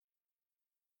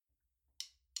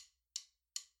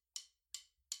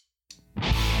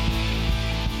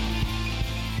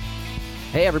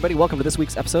Hey everybody, welcome to this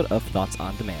week's episode of Thoughts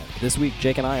on Demand. This week,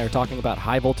 Jake and I are talking about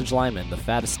high voltage linemen, the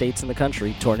fattest states in the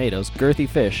country, tornadoes, girthy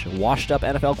fish, washed up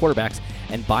NFL quarterbacks,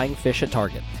 and buying fish at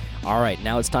Target. Alright,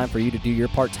 now it's time for you to do your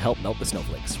part to help melt the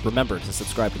snowflakes. Remember to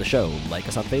subscribe to the show, like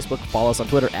us on Facebook, follow us on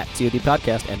Twitter at COD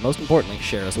Podcast, and most importantly,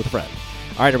 share us with a friend.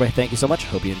 Alright everybody, thank you so much.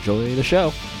 Hope you enjoy the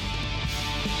show.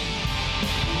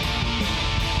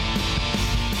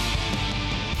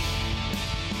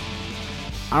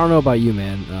 I don't know about you,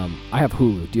 man. I have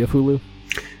Hulu. Do you have Hulu?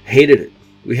 Hated it.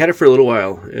 We had it for a little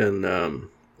while, and I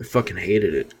fucking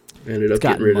hated it. Ended up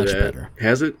getting rid of that. Better.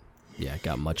 Has it? Yeah, it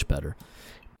got much better.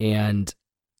 And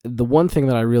the one thing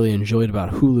that I really enjoyed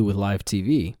about Hulu with live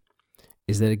TV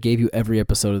is that it gave you every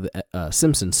episode of the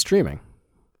Simpsons streaming.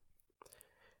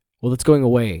 Well, it's going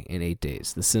away in 8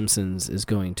 days. The Simpsons is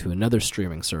going to another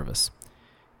streaming service.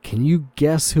 Can you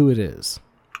guess who it is?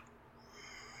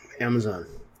 Amazon.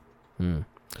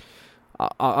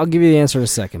 I'll give you the answer in a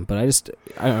second, but I was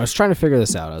trying to figure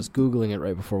this out. I was Googling it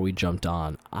right before we jumped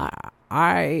on.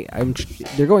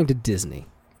 They're going to Disney.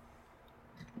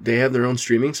 They have their own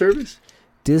streaming service?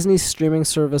 Disney's streaming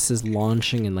service is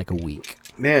launching in like a week.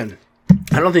 Man,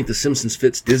 I don't think The Simpsons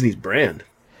fits Disney's brand.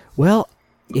 Well,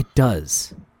 it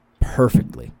does.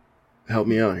 Perfectly. Help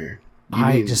me out here.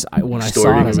 When I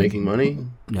saw it, I was making money?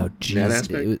 No,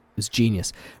 geez, it was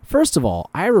genius. First of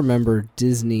all, I remember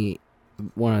Disney,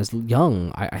 when I was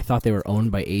young, I thought they were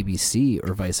owned by ABC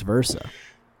or vice versa.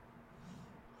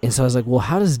 And so I was like, well,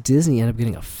 how does Disney end up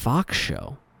getting a Fox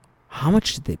show? How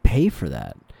much did they pay for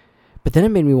that? But then it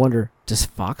made me wonder, does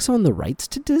Fox own the rights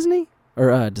to Disney?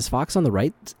 Or does Fox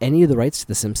own any of the rights to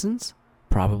The Simpsons?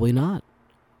 Probably not.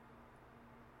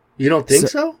 You don't think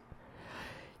so?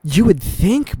 You would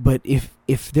think, but if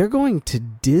they're going to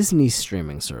Disney's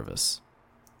streaming service,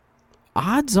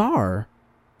 odds are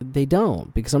they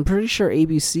don't, because I'm pretty sure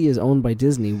ABC is owned by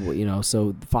Disney,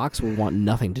 so Fox will want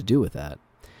nothing to do with that.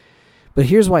 But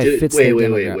here's why it fits. Wait.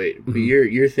 Mm-hmm. But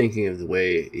you're thinking of the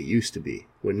way it used to be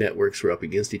when networks were up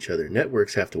against each other.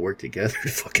 Networks have to work together to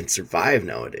fucking survive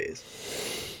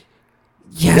nowadays.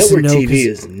 Yes, network TV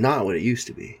is not what it used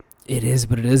to be. It is,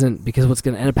 but it isn't, because what's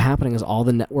going to end up happening is all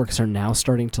the networks are now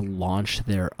starting to launch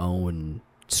their own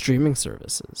streaming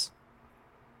services.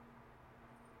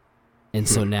 And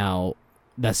so now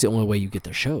that's the only way you get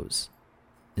their shows,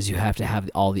 is you have to have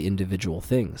all the individual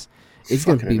things. It's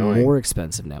going to be annoying. More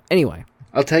expensive now. Anyway.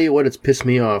 I'll tell you what, it's pissed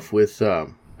me off with, well,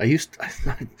 I'm a USC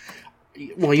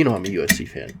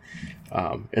fan.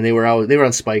 And they were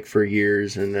on Spike for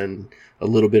years, and then a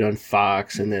little bit on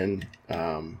Fox, and then,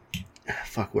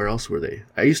 where else were they?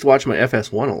 I used to watch my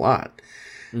FS1 a lot,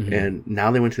 and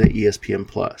now they went to the ESPN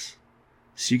Plus.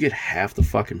 So you get half the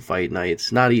fucking fight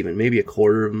nights, not even, maybe a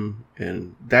quarter of them,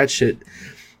 and that shit.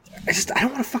 I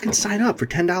don't want to fucking sign up for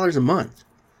 $10 a month.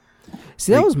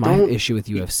 See, that was my issue with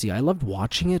UFC. I loved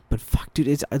watching it, but fuck, dude,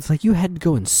 it's like you had to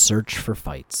go and search for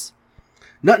fights.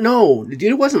 No, dude,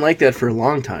 it wasn't like that for a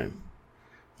long time.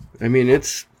 I mean,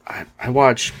 I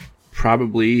watch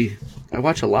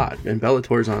a lot, and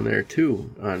Bellator's on there too,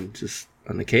 on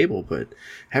the cable, but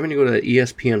having to go to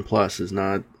ESPN Plus is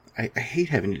not. I hate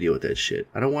having to deal with that shit.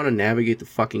 I don't want to navigate the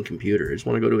fucking computer. I just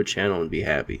want to go to a channel and be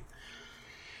happy.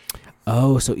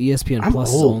 Oh, so ESPN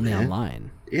Plus is only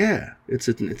online. Yeah, it's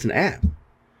an app.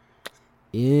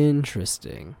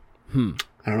 Interesting. I don't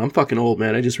know. I'm fucking old,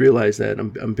 man. I just realized that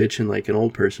I'm bitching like an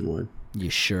old person would. You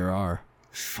sure are.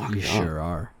 Fuck you sure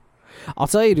are. I'll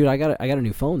tell you, dude. I got a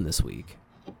new phone this week.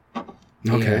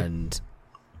 Okay. And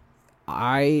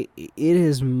it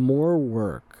is more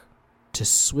work to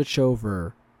switch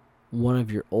over one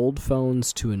of your old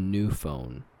phones to a new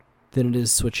phone than it is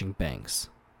switching banks.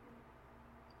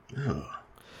 Oh.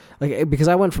 Because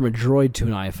I went from a Droid to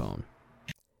an iPhone,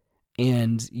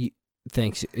 and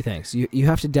thanks. You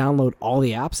have to download all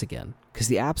the apps again, because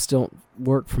the apps don't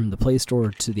work from the Play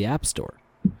Store to the App Store.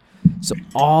 So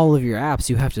all of your apps,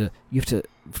 you have to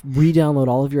re-download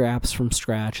all of your apps from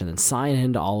scratch, and then sign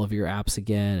into all of your apps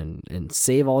again, and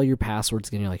save all your passwords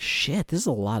again. You're like, shit, this is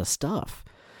a lot of stuff.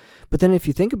 But then if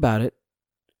you think about it,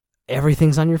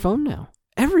 everything's on your phone now.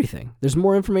 Everything. There's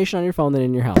more information on your phone than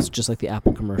in your house, just like the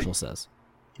Apple commercial says.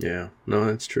 Yeah, no,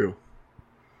 that's true.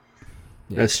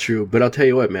 Yeah. That's true. But I'll tell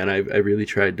you what, man, I really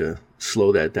tried to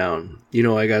slow that down.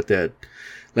 I got that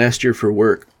last year for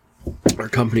work. Our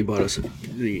company bought us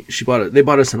they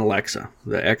bought us an Alexa,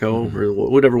 the Echo, or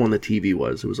whatever one the TV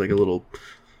was. It was like a little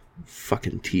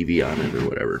fucking TV on it or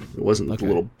whatever. It wasn't like a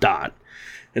little dot.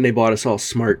 And they bought us all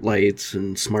smart lights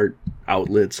and smart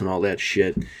outlets and all that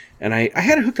shit. And I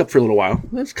had it hooked up for a little while.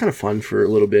 It was kind of fun for a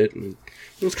little bit, and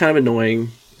it was kind of annoying.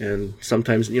 And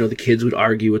sometimes, the kids would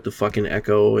argue with the fucking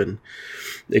Echo, and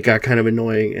it got kind of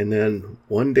annoying. And then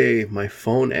one day my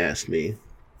phone asked me,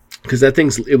 because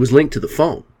it was linked to the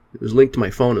phone. It was linked to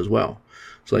my phone as well.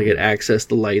 So I could access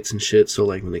the lights and shit. So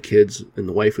like when the kids and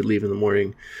the wife would leave in the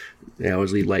morning, they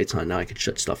always leave lights on. Now I could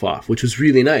shut stuff off, which was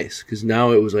really nice, because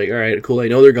now it was like, all right, cool. I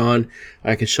know they're gone.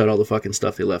 I could shut all the fucking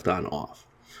stuff they left on off.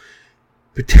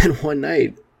 But then one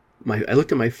night, I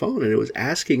looked at my phone and it was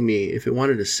asking me if it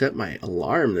wanted to set my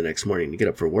alarm the next morning to get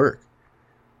up for work.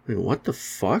 I mean, what the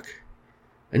fuck?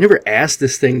 I never asked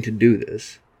this thing to do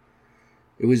this.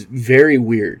 It was very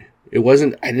weird. I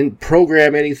didn't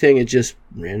program anything. It just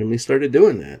randomly started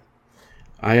doing that.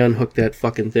 I unhooked that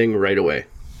fucking thing right away.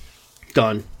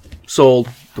 Done. Sold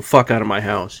the fuck out of my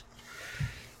house.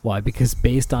 Why? Because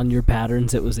based on your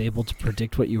patterns, it was able to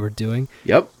predict what you were doing?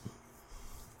 Yep.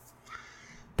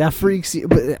 That freaks you.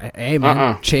 But, hey,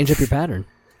 man, change up your pattern.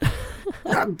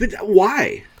 But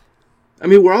why? I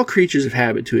mean, we're all creatures of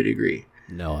habit to a degree.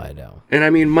 No, I know. And I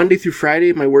mean, Monday through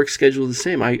Friday, my work schedule is the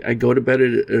same. I go to bed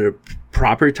at a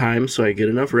proper time so I get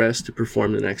enough rest to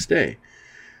perform the next day.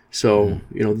 So,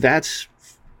 that's...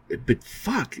 But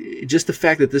fuck, just the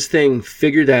fact that this thing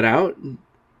figured that out, I'm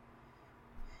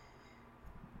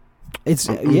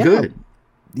good.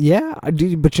 Yeah, I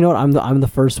do. But you know what? I'm the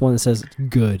first one that says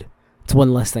good. It's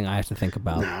one less thing I have to think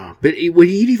about. No, but what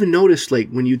you'd even notice, like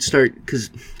when you'd start, because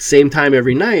same time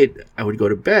every night, I would go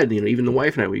to bed. Even the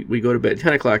wife and I, we go to bed.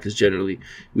 10 o'clock is generally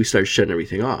we start shutting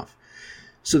everything off.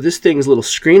 So this thing's little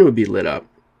screen would be lit up,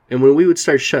 and when we would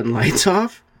start shutting lights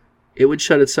off, it would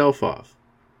shut itself off.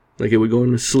 Like it would go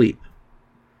into sleep.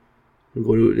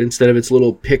 Instead of its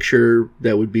little picture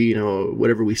that would be,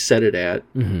 whatever we set it at,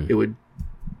 it would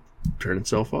turn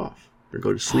itself off or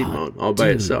go to sleep mode all by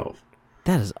itself.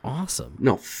 That is awesome.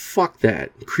 No, fuck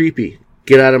that. Creepy.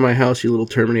 Get out of my house, you little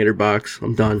Terminator box.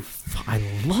 I'm done. I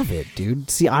love it, dude.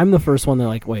 See, I'm the first one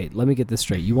that wait, let me get this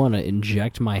straight. You want to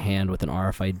inject my hand with an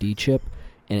RFID chip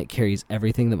and it carries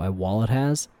everything that my wallet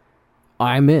has?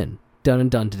 I'm in. Done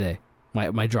and done today.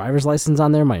 My driver's license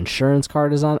on there, my insurance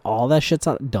card is on, all that shit's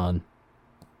on. Done.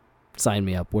 Sign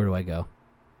me up. Where do I go?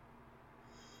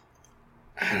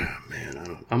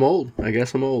 Man, I'm old. I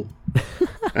guess I'm old.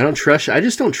 I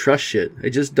just don't trust shit. I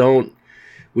just don't.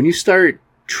 When you start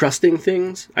trusting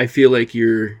things, I feel like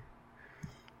you're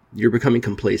becoming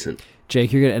complacent.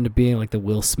 Jake, you're going to end up being like the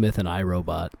Will Smith and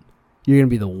iRobot. You're going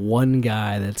to be the one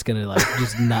guy that's going to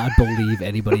just not believe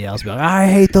anybody else. Be like, I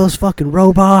hate those fucking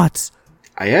robots.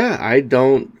 Yeah, I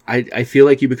don't. I feel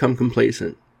like you become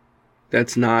complacent.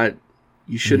 That's not.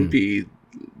 You shouldn't be.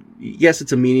 Yes,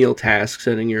 it's a menial task,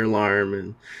 setting your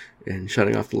alarm and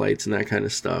shutting off the lights and that kind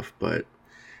of stuff. But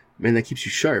man, that keeps you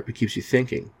sharp. It keeps you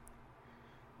thinking.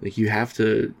 Like you have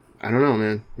to. I don't know,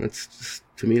 man. That's just,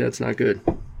 to me, that's not good.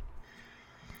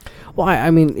 Well,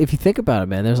 I mean, if you think about it,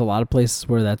 man, there's a lot of places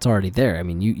where that's already there. I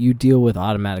mean, you deal with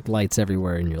automatic lights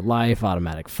everywhere in your life,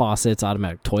 automatic faucets,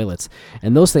 automatic toilets,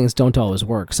 and those things don't always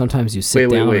work. Sometimes you sit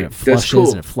down and it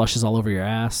flushes, and it flushes all over your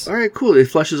ass. All right, cool. It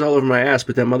flushes all over my ass,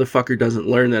 but that motherfucker doesn't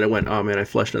learn that it went, oh, man, I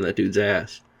flushed on that dude's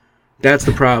ass. That's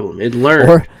the problem. It learned.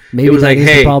 Or maybe it was like,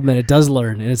 hey, the problem, and it does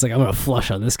learn, and it's like, I'm going to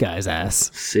flush on this guy's ass.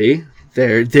 See?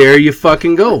 There you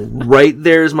fucking go. Right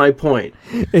there's my point.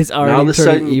 It's already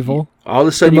turning evil. All of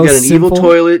a sudden you got an evil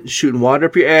toilet shooting water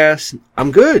up your ass. I'm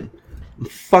good. I'm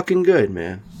fucking good,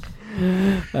 man.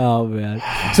 Oh, man.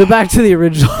 So back to the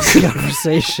original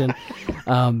conversation.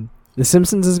 The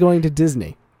Simpsons is going to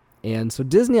Disney. And so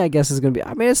Disney, I guess, is going to be...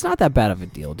 I mean, it's not that bad of a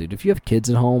deal, dude. If you have kids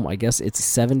at home, I guess it's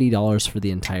 $70 for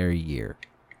the entire year.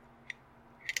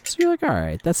 So you're like, all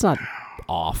right, that's not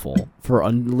awful for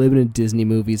unlimited Disney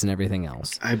movies and everything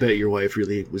else. I bet your wife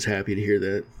really was happy to hear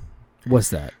that. What's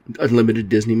that? Unlimited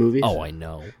Disney movies? Oh, I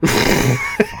know.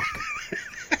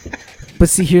 But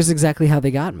see, here's exactly how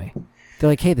they got me. They're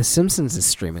like, hey, The Simpsons is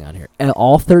streaming on here. And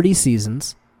all 30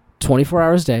 seasons, 24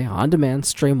 hours a day, on demand,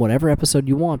 stream whatever episode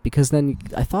you want. Because then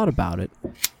I thought about it.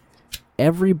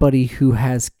 Everybody who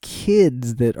has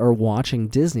kids that are watching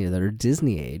Disney, that are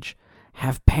Disney age,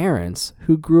 have parents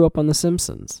who grew up on The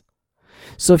Simpsons.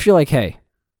 So if you're like, hey,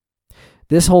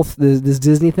 this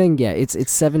Disney thing, yeah, it's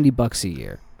 $70 a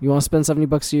year. You want to spend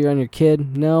 $70 a year on your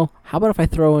kid? No. How about if I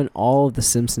throw in all of The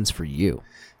Simpsons for you?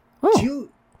 Oh, do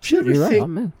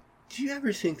you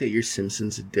ever think that your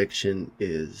Simpsons addiction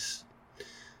is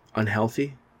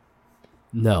unhealthy?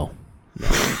 No.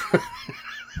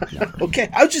 Okay,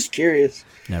 I was just curious.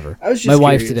 Never. I was just My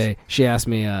wife curious. today, she asked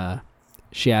me,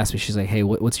 she's like, hey,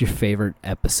 what's your favorite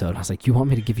episode? I was like, you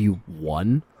want me to give you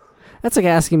one? That's like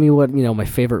asking me what, my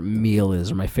favorite meal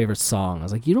is or my favorite song. I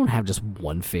was like, you don't have just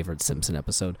one favorite Simpson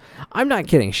episode. I'm not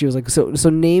kidding. She was like, so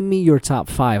name me your top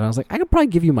 5. And I was like, I could probably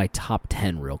give you my top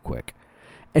 10 real quick.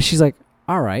 And she's like,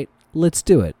 all right, let's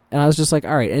do it. And I was just like,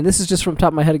 all right. And this is just from the top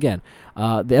of my head again.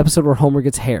 The episode where Homer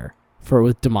gets hair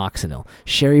with Demoxenil.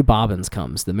 Sherry Bobbins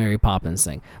comes, the Mary Poppins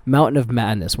thing. Mountain of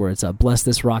Madness, where it's bless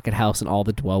this rocket house and all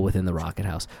that dwell within the rocket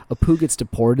house. Apu gets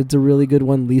deported's a really good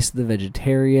one. Lisa the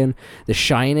Vegetarian. The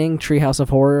Shining, Treehouse of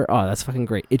Horror. Oh, that's fucking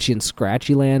great. Itchy and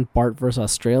Scratchy Land. Bart vs.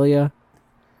 Australia.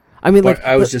 I mean, Bart,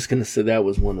 I was just going to say that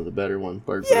was one of the better ones.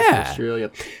 Bart vs. Australia.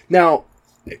 Now,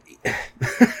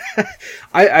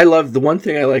 I love, the one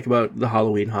thing I like about the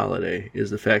Halloween holiday is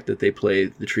the fact that they play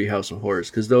the Treehouse of Horrors,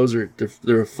 because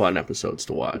they're fun episodes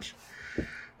to watch.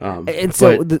 And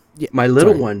so my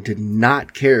little one did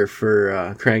not care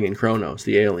for Krang and Kronos,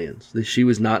 the aliens. She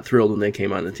was not thrilled when they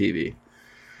came on the TV.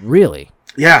 Really?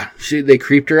 Yeah, they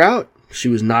creeped her out. She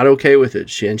was not okay with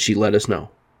it, and she let us know.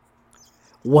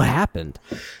 What happened?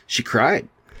 She cried.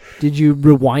 Did you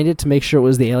rewind it to make sure it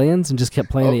was the aliens and just kept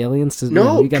playing the aliens?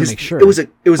 No, you gotta make sure. It was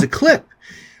a clip,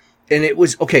 and it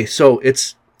was okay. So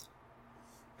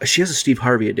she has a Steve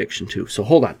Harvey addiction too. So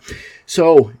hold on.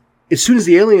 So as soon as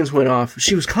the aliens went off,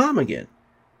 she was calm again.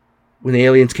 When the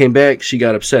aliens came back, she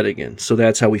got upset again. So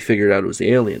that's how we figured out it was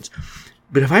the aliens.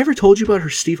 But have I ever told you about her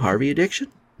Steve Harvey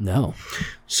addiction? No.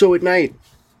 So at night,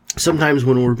 sometimes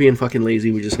when we're being fucking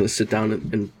lazy, we're just going to sit down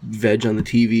and veg on the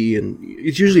TV. And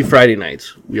it's usually Friday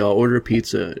nights. We all order a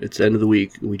pizza. It's the end of the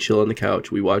week. We chill on the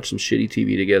couch. We watch some shitty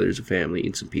TV together as a family,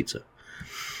 eat some pizza.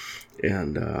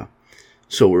 And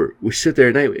so we sit there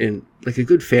at night, and like a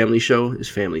good family show is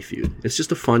Family Feud. It's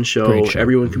just a fun show. Great show.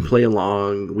 Everyone can play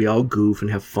along. We all goof and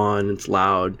have fun. It's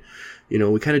loud. We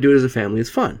kind of do it as a family. It's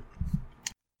fun.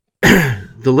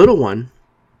 The little one,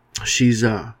 she's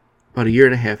about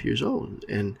 1.5 years old,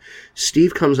 and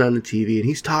Steve comes on the TV and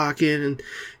he's talking, and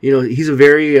he's a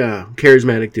very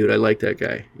charismatic dude. I like that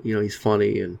guy. He's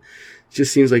funny and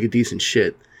just seems like a decent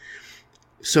shit.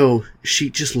 So she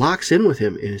just locks in with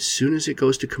him, and as soon as it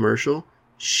goes to commercial,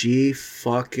 she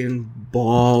fucking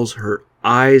bawls her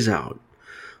eyes out.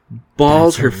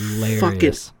 Bawls her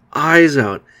fucking eyes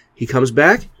out. He comes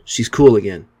back, she's cool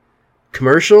again.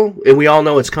 Commercial, and we all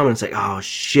know it's coming. It's like, oh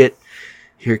shit.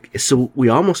 Here, so we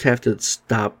almost have to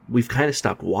stop. We've kind of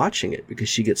stopped watching it because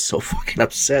she gets so fucking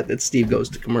upset that Steve goes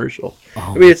to commercial.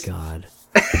 Oh my God.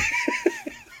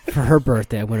 For her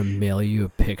birthday, I'm going to mail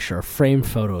you a framed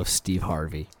photo of Steve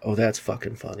Harvey. Oh, that's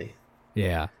fucking funny.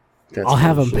 Yeah. I'll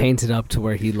have him painted up to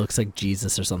where he looks like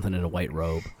Jesus or something in a white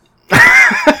robe.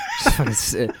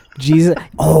 Jesus.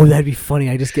 Oh, that'd be funny.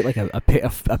 I just get like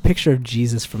a picture of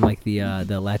Jesus from like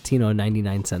the Latino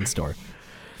 99-cent store.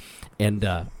 And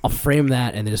I'll frame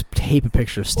that and then just tape a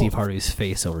picture of Steve Harvey's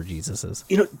face over Jesus's.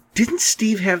 Didn't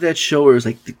Steve have that show where it was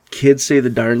like the kids say the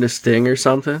darndest thing or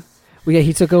something? Well, yeah,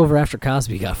 he took over after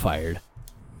Cosby got fired.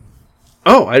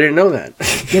 Oh, I didn't know that.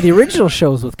 Yeah, the original show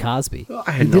was with Cosby. Oh,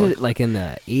 he did it like in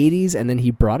the 80s, and then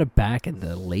he brought it back in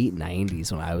the late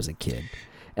 90s when I was a kid.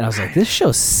 And I was like, this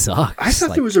show sucks. I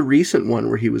thought there was a recent one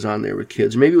where he was on there with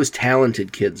kids. Maybe it was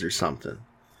Talented Kids or something.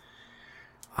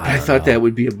 I thought that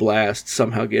would be a blast.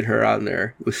 Somehow get her on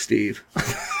there with Steve.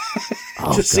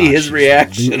 See his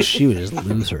reaction. She would just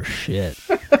lose her shit.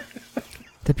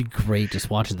 That'd be great, just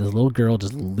watching this little girl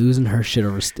just losing her shit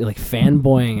over, like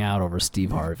fanboying out over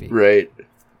Steve Harvey. Right.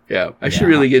 Yeah. I should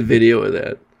really get video of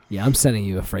that. Yeah, I'm sending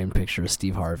you a framed picture of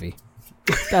Steve Harvey.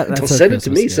 Don't send it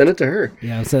to me. Gift. Send it to her.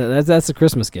 Yeah, that's a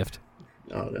Christmas gift.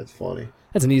 Oh, that's funny.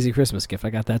 That's an easy Christmas gift. I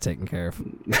got that taken care of.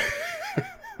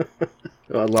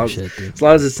 Well, as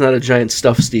long as it's not a giant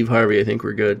stuffed Steve Harvey, I think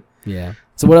we're good. Yeah.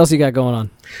 So what else you got going on?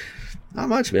 Not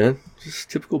much, man. Just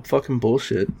typical fucking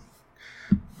bullshit.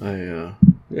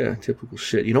 Typical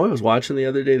shit. I was watching the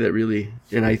other day that really,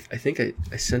 and I think I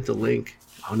sent a link.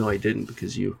 Oh no, I didn't,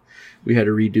 because we had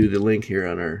to redo the link here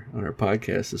on our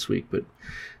podcast this week. But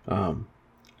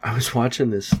I was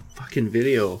watching this fucking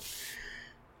video.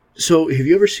 So have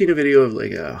you ever seen a video of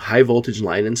like a high voltage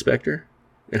line inspector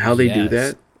and how they do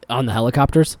that on the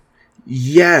helicopters?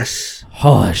 Yes.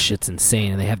 Oh, that shit's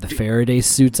insane. And they have the Faraday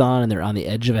suits on, and they're on the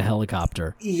edge of a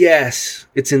helicopter. Yes,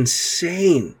 it's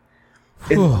insane.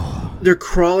 And they're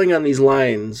crawling on these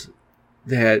lines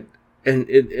that, and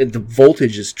the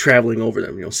voltage is traveling over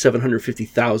them,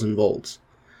 750,000 volts.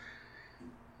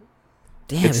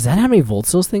 Damn, is that how many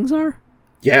volts those things are?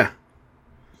 Yeah.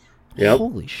 Yep.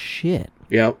 Holy shit.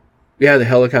 Yep. Yeah, the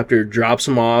helicopter drops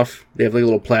them off. They have like a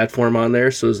little platform on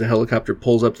there, so as the helicopter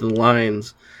pulls up to the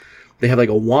lines, they have like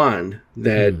a wand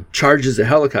that charges the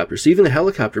helicopter. So even the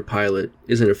helicopter pilot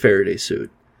is in a Faraday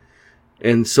suit.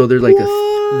 And so they're like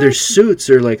their suits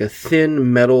are like a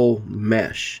thin metal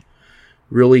mesh,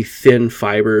 really thin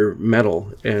fiber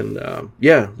metal. And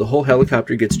the whole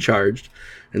helicopter gets charged.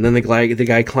 And then the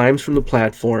guy climbs from the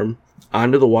platform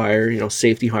onto the wire,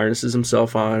 safety harnesses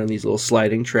himself on these little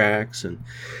sliding tracks.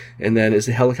 And then as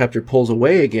the helicopter pulls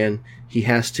away again, he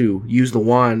has to use the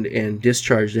wand and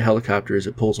discharge the helicopter as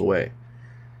it pulls away.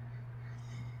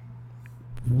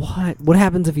 What? What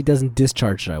happens if he doesn't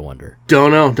discharge it, I wonder?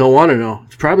 Don't know. Don't want to know.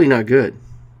 It's probably not good.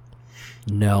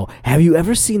 No. Have you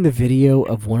ever seen the video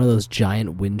of one of those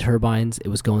giant wind turbines? It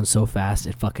was going so fast,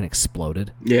 it fucking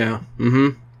exploded. Yeah.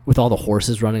 Mm-hmm. With all the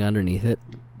horses running underneath it.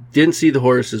 Didn't see the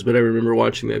horses, but I remember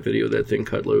watching that video of that thing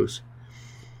cut loose.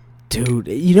 Dude,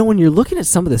 when you're looking at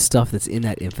some of the stuff that's in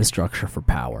that infrastructure for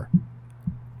power,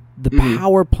 the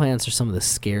power plants are some of the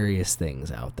scariest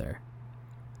things out there.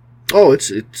 Oh,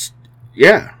 it's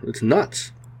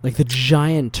nuts. Like the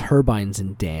giant turbines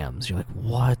and dams. You're like,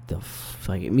 what the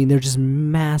fuck? I mean, they're just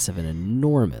massive and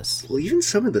enormous. Well, even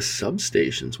some of the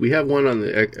substations. We have one on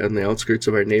the outskirts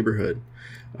of our neighborhood.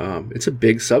 It's a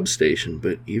big substation,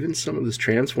 but even some of those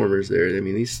transformers there, I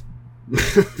mean, these,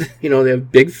 they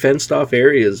have big fenced off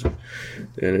areas,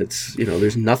 and it's,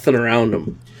 there's nothing around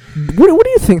them. What do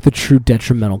you think the true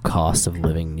detrimental costs of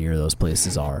living near those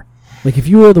places are? Like, if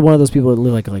you were one of those people that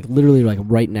live like literally like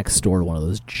right next door to one of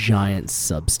those giant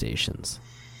substations.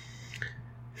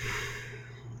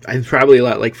 I'd probably a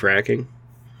lot like fracking.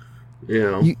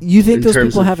 You think those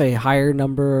people have a higher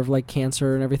number of like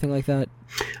cancer and everything like that?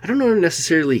 I don't know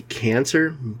necessarily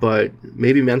cancer, but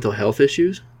maybe mental health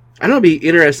issues. I don't know. It'd be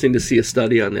interesting to see a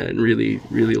study on that and really,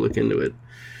 really look into it.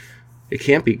 It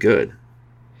can't be good.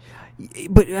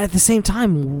 But at the same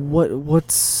time,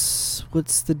 what's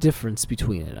the difference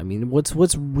between it? I mean,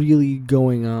 what's really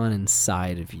going on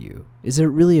inside of you? Is it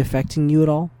really affecting you at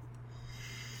all?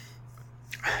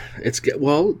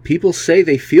 People say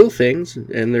they feel things,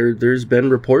 and there's been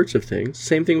reports of things.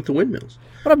 Same thing with the windmills.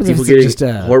 What happens people if getting just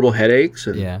horrible headaches?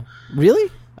 Yeah,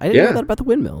 really? I didn't know that about the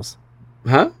windmills.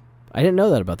 Huh? I didn't know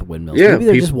that about the windmills. Yeah, maybe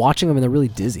they're just watching them and they're really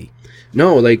dizzy.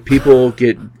 No, like people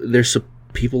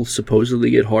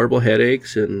supposedly get horrible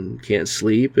headaches and can't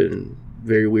sleep and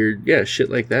very weird,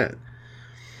 shit like that.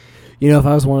 If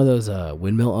I was one of those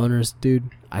windmill owners,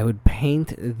 dude, I would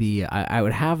paint I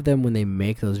would have them, when they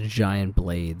make those giant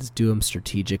blades, do them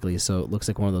strategically so it looks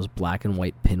like one of those black and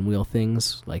white pinwheel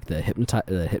things like the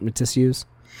hypnotists use.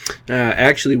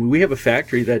 Actually, we have a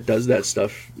factory that does that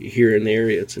stuff here in the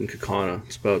area. It's in Kaukauna.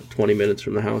 It's about 20 minutes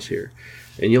from the house here.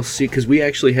 And you'll see, because we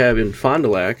actually have in Fond du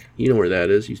Lac, you know where that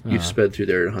is. You've sped through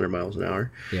there at 100 miles an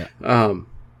hour. Yeah.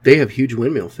 They have huge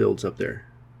windmill fields up there.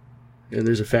 And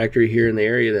there's a factory here in the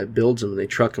area that builds them. And they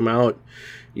truck them out.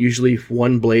 Usually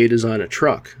one blade is on a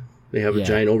truck. They have a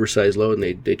giant oversized load,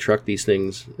 and they truck these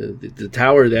things. The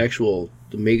tower,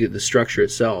 the structure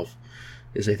itself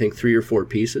is, I think, 3 or 4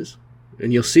 pieces.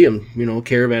 And you'll see them,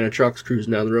 caravan of trucks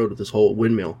cruising down the road with this whole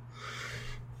windmill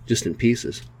just in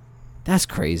pieces. That's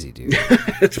crazy, dude.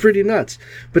 It's pretty nuts.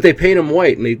 But they paint them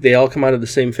white, and they all come out of the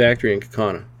same factory in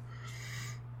Kaukauna.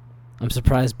 I'm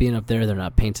surprised being up there, they're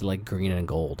not painted like green and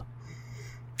gold.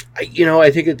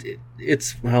 I think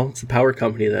it's the power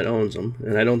company that owns them,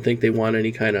 and I don't think they want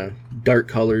any kind of dark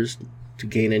colors to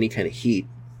gain any kind of heat.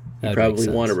 They probably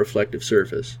want a reflective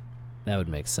surface. That would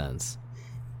make sense.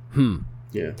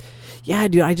 Yeah. Yeah,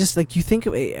 dude, I just, you think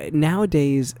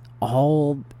nowadays,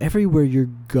 everywhere you're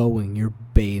going, you're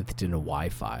bathed in a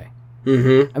Wi-Fi.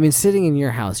 Mm-hmm. I mean, sitting in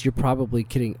your house, you're probably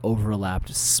getting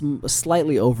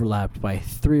slightly overlapped by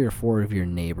 3 or 4 of your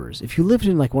neighbors. If you lived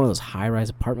in one of those high-rise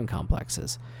apartment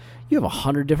complexes, you have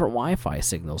 100 different Wi-Fi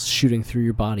signals shooting through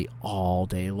your body all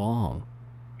day long.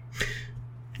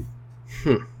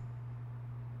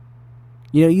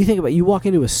 You think about, you walk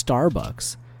into a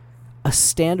Starbucks. A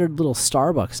standard little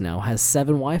Starbucks now has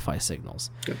 7 Wi-Fi signals.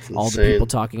 That's all insane. the people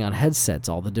talking on headsets,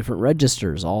 all the different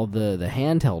registers, all the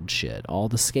handheld shit, all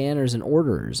the scanners and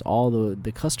orders, all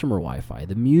the customer Wi-Fi,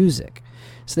 the music.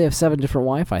 So they have 7 different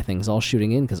Wi-Fi things all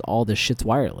shooting in because all this shit's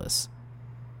wireless.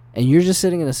 And you're just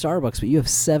sitting in a Starbucks, but you have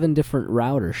 7 different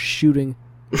routers shooting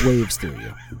waves through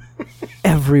you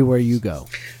everywhere you go.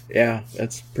 Yeah,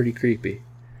 that's pretty creepy.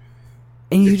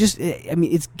 And you just,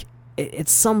 it's... At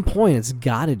some point, it's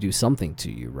got to do something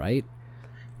to you, right?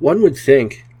 One would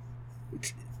think.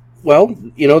 Well,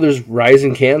 there's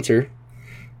rising cancer.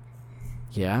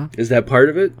 Yeah. Is that part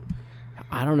of it?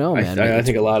 I don't know, man. I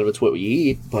think a lot of it's what we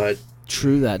eat, but...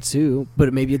 True, that too.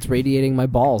 But maybe it's radiating my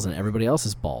balls and everybody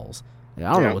else's balls. I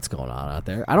don't know what's going on out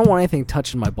there. I don't want anything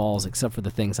touching my balls except for the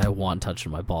things I want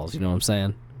touching my balls. You know what I'm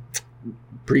saying?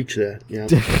 Preach that, yeah.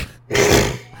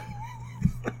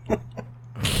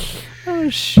 Oh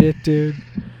shit, dude.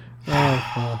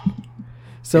 Oh fuck.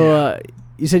 So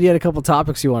you said you had a couple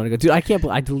topics you wanted to go. Dude, I can't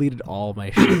believe I deleted all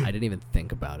my shit. I didn't even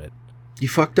think about it. You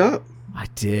fucked up. I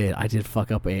did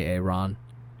fuck up AA, Ron.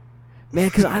 Man,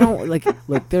 because I don't like.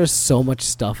 There's so much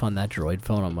stuff on that Droid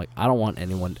phone. I'm like, I don't want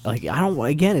anyone. Like, I don't.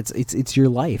 Again, it's your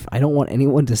life. I don't want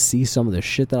anyone to see some of the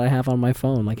shit that I have on my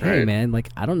phone. Like, hey, man, like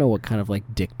I don't know what kind of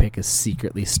like dick pic is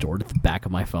secretly stored at the back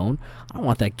of my phone. I don't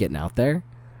want that getting out there.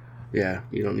 Yeah,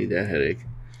 you don't need that headache.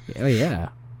 Oh yeah,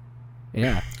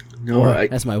 yeah. No,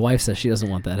 as my wife says, she doesn't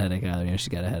want that headache either. You know, she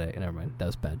got a headache. Never mind. That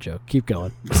was a bad joke. Keep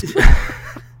going.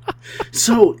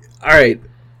 So, all right.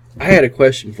 I had a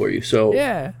question for you. So,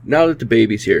 yeah. Now that the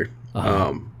baby's here,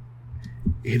 have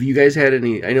you guys had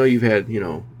any? I know you've had,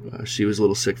 she was a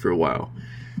little sick for a while,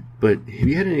 but have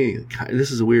you had any? This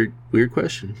is a weird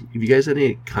question. Have you guys had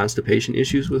any constipation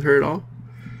issues with her at all?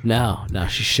 No,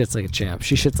 she shits like a champ.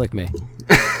 She shits like me.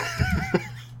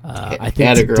 I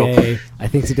think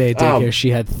today at daycare she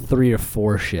had 3 or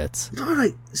 4 shits.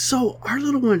 No, so our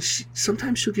little one,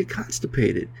 sometimes she'll get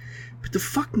constipated, but the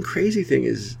fucking crazy thing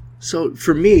is. So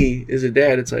for me, as a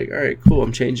dad, it's like, all right, cool.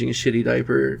 I'm changing a shitty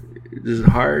diaper. Is it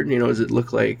hard? Does it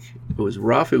look like it was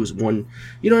rough? It was one,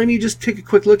 what I mean? You just take a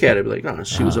quick look at it. Be like, no,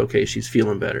 she was okay. She's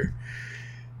feeling better.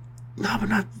 No, but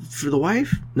not for the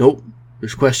wife. Nope.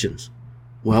 There's questions.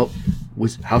 Well,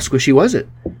 how squishy was it?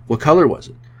 What color was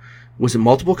it? Was it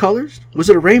multiple colors? Was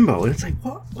it a rainbow? And it's like,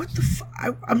 what the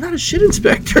fuck? I'm not a shit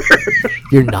inspector.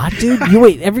 You're not, dude? You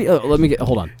wait,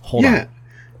 hold on. Yeah.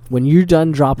 When you're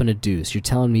done dropping a deuce, you're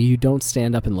telling me you don't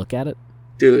stand up and look at it?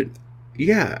 Dude,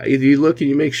 yeah. You look and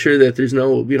you make sure that there's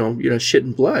no, you're not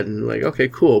shitting blood. And like, okay,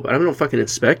 cool. But I don't fucking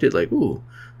inspect it like, ooh,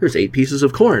 there's 8 pieces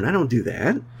of corn. I don't do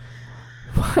that.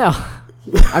 Well,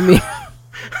 I mean,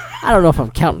 I don't know if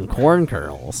I'm counting corn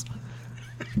kernels.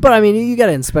 But, I mean, you got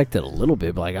to inspect it a little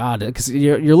bit. Like, because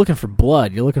you're looking for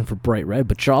blood. You're looking for bright red.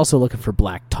 But you're also looking for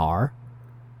black tar.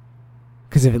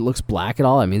 Because if it looks black at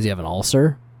all, that means you have an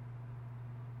ulcer.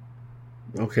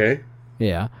 Okay.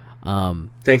 Yeah.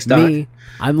 Thanks, Doc.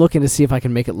 I'm looking to see if I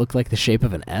can make it look like the shape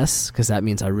of an S, because that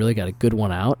means I really got a good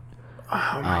one out.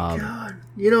 Oh, my God.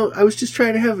 I was just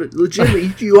trying to have it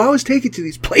legitimately. You always take it to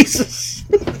these places.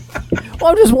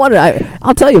 Well, I'm just wondering.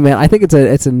 I'll tell you, man. I think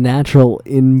it's a natural,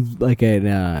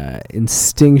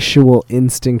 instinctual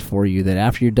instinct for you that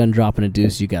after you're done dropping a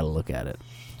deuce, you got to look at it.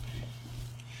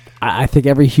 I think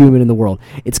every human in the world.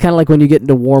 It's kind of like when you get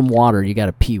into warm water, you got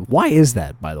to pee. Why is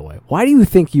that, by the way? Why do you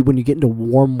think when you get into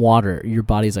warm water, your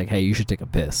body's like, hey, you should take a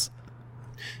piss?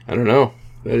 I don't know.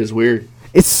 That is weird.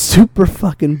 It's super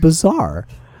fucking bizarre.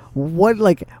 What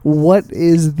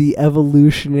is the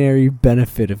evolutionary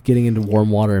benefit of getting into warm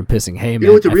water and pissing? Hey,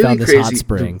 man, I found this hot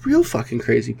spring. The real fucking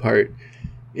crazy part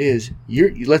is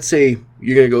let's say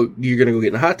you're gonna go get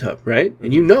in a hot tub, right?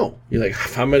 And you're like,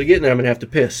 if I'm gonna get in there, I'm gonna have to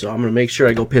piss, so I'm gonna make sure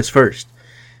I go piss first.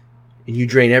 And you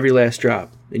drain every last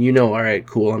drop, and all right,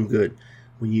 cool, I'm good.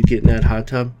 When you get in that hot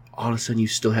tub, all of a sudden you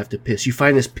still have to piss. You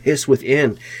find this piss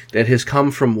within that has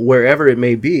come from wherever it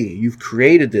may be. You've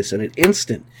created this in an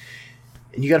instant,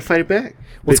 and you got to fight it back.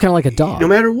 Well, it's kind of like a dog. No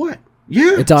matter what.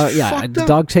 Yeah. A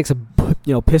dog takes a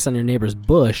piss on your neighbor's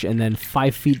bush, and then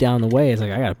 5 feet down the way, it's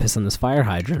like, I got to piss on this fire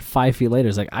hydrant. 5 feet later,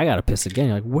 it's like, I got to piss again.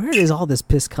 You're like, where is all this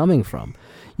piss coming from?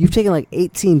 You've taken like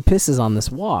 18 pisses on this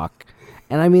walk,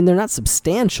 and I mean, they're not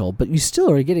substantial, but you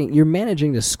still are you're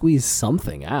managing to squeeze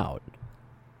something out.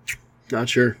 Not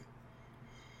sure.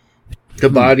 The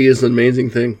body is an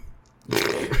amazing thing.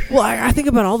 Well, I think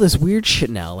about all this weird shit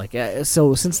now. Like,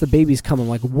 so since the baby's come, I'm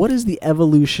like, what is the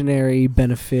evolutionary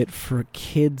benefit for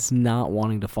kids not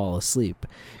wanting to fall asleep?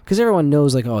 Because everyone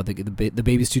knows, like, oh, the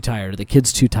baby's too tired, or the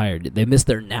kid's too tired. They missed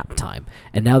their nap time,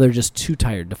 and now they're just too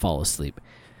tired to fall asleep.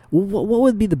 What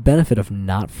would be the benefit of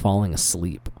not falling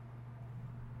asleep?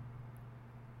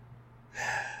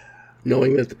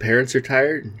 Knowing that the parents are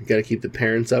tired, you got to keep the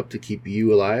parents up to keep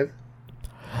you alive.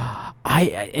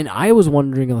 I was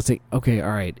wondering, let's say, okay,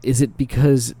 all right, is it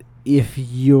because if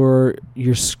you're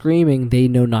screaming, they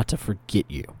know not to forget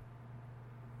you?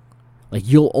 Like,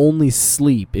 you'll only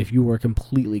sleep if you are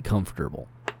completely comfortable,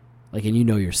 like, and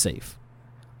you're safe.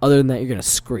 Other than that, you're gonna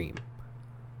scream.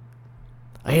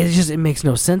 It makes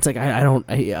no sense. Like,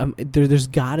 there's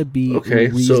got to be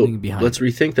reasoning behind. Let's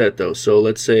rethink that though. So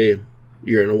let's say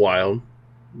you're in a wild,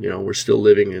 we're still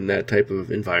living in that type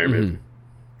of environment. Mm-hmm.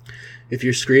 If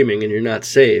you're screaming and you're not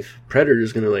safe,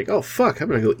 predator's going to like, oh, fuck, I'm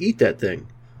going to go eat that thing.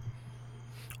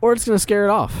 Or it's going to scare it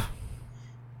off.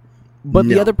 But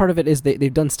the other part of it is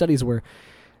they've done studies where,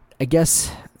 I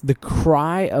guess, the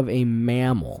cry of a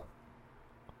mammal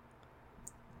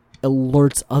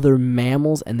alerts other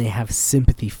mammals and they have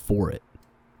sympathy for it.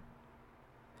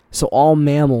 So all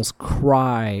mammals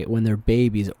cry when they're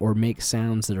babies or make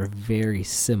sounds that are very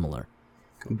similar.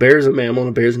 A bear's a mammal, and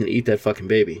a bear's going to eat that fucking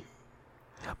baby.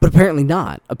 But apparently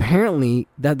not. Apparently,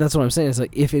 that's what I'm saying. It's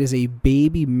like if it is a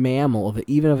baby mammal,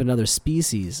 even of another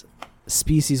species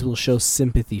will show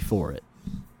sympathy for it.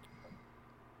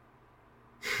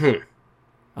 I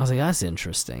was like, that's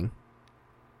interesting.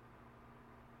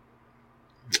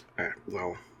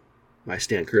 Well, I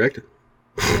stand corrected.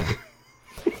 Yeah.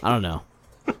 I don't know,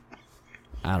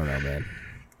 man.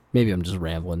 Maybe I'm just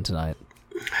rambling tonight.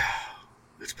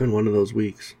 It's been one of those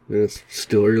weeks. It's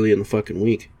still early in the fucking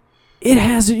week. It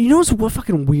has. You know what's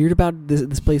fucking weird about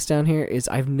this place down here is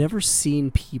I've never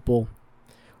seen people.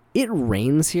 It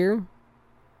rains here,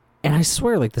 and I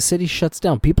swear, like, the city shuts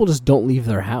down. People just don't leave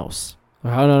their house.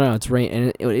 Oh, no, it's rain,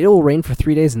 and it will rain for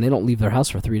 3 days, and they don't leave their house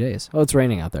for 3 days. Oh, it's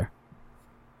raining out there.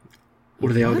 What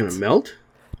are they all going to melt?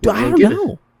 Dude, I don't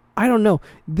know. I don't know.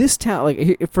 This town,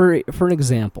 like, for an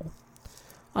example,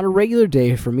 on a regular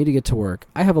day for me to get to work,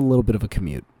 I have a little bit of a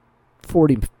commute,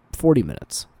 40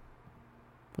 minutes.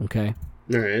 Okay.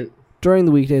 All right. During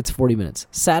the weekday, it's 40 minutes.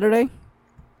 Saturday,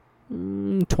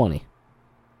 20.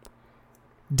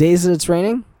 Days that it's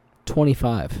raining,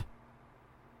 25.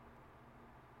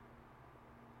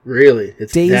 Really?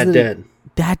 It's days that dead.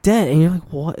 That dead, and you're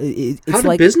like, what? It's How do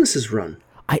like businesses run?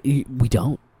 We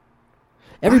don't.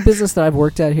 Every business that I've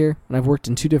worked at here, and I've worked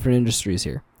in 2 different industries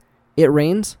here, it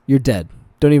rains, you're dead.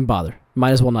 Don't even bother.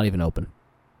 Might as well not even open.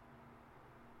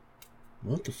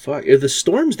 What the fuck? Are the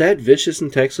storms that vicious in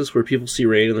Texas where people see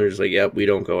rain and they're just like, yep, we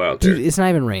don't go out there? Dude, it's not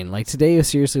even rain. Like, today,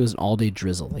 seriously, was an all-day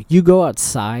drizzle. Like, you go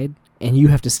outside, and you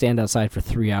have to stand outside for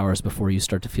 3 hours before you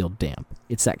start to feel damp.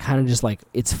 It's that kind of just like,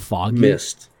 it's foggy.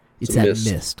 Mist. It's that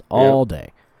mist all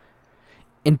day.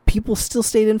 And people still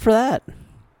stayed in for that.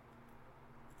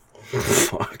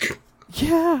 Fuck.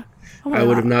 Yeah. Oh I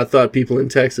would have not thought people in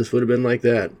Texas would have been like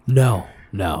that. No.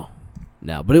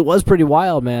 But it was pretty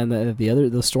wild, man.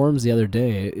 The storms the other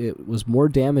day, it was more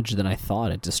damage than I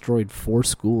thought. It destroyed 4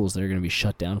 schools that are going to be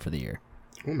shut down for the year.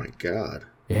 Oh my God.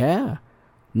 Yeah.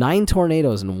 9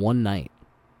 tornadoes in one night.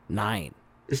 9.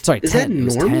 Is 10. That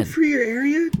normal for your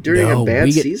area during a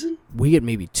bad season? We get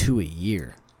maybe 2 a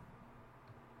year.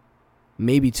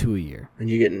 Maybe 2 a year. And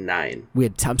you get 9. We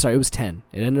had. I'm sorry, it was 10.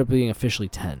 It ended up being officially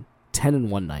 10. 10 in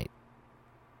one night.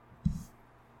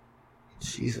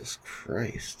 Jesus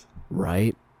Christ.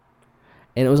 Right?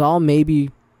 And it was all maybe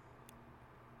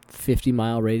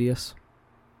 50-mile radius.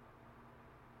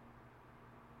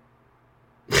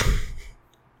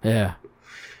 Yeah.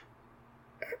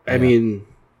 I mean,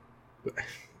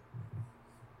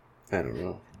 I don't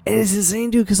know. And it's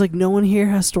insane, dude, because, like, no one here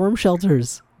has storm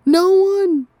shelters.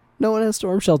 No one has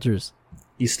storm shelters.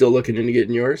 You still looking into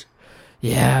getting yours?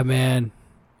 Yeah, man.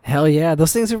 Hell yeah.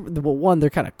 Those things are, well, one,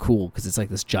 they're kind of cool because it's like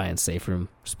this giant safe room.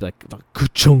 Just like,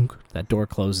 ka-chunk, that door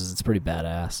closes. It's pretty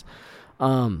badass.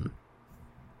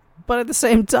 But at the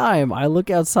same time, I look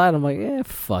outside, I'm like,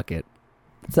 fuck it.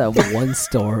 It's that one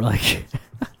store, like...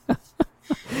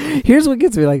 Here's what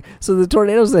gets me, like, so the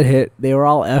tornadoes that hit, they were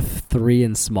all F3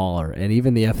 and smaller, and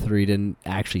even the F3 didn't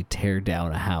actually tear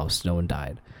down a house. No one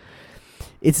died.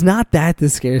 It's not that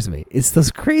scares me. It's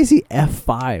those crazy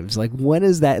F5s. Like, when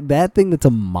is that thing that's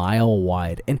a mile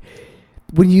wide? And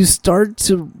when you try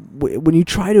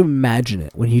to imagine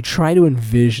it, when you try to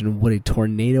envision what a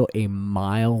tornado a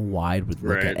mile wide would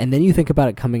look at, and then you think about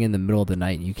it coming in the middle of the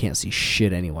night and you can't see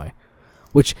shit anyway,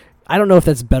 which... I don't know if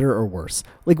that's better or worse.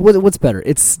 Like, what's better?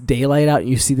 It's daylight out and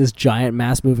you see this giant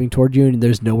mass moving toward you and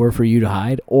there's nowhere for you to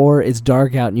hide? Or it's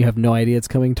dark out and you have no idea it's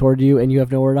coming toward you and you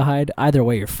have nowhere to hide? Either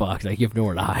way, you're fucked. Like, you have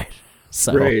nowhere to hide.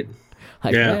 So, right.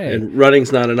 Like, yeah, hey. And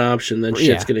running's not an option. Then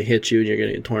shit's going to hit you and you're going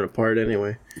to get torn apart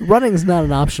anyway. Running's not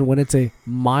an option when it's a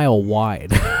mile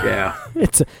wide. Yeah.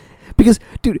 Because,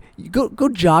 dude, go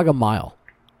jog a mile.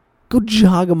 Go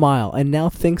jog a mile, and now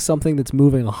think something that's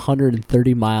moving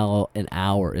 130 miles an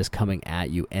hour is coming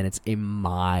at you, and it's a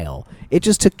mile. It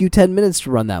just took you 10 minutes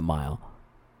to run that mile.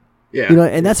 Yeah. You know,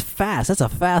 and that's fast. That's a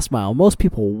fast mile. Most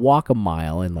people walk a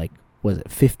mile in, like,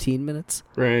 15 minutes?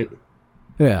 Right.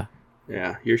 Yeah.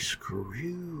 Yeah, you're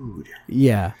screwed.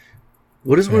 Yeah.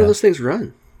 What does one of those things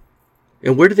run?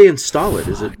 And where do they install it?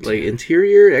 Is it, like,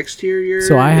 interior, exterior,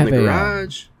 so I have in the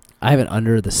garage? I have it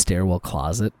under the stairwell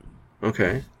closet.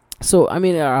 Okay. So, I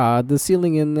mean, the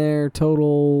ceiling in there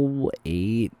total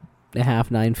 8.5,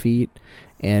 9 feet,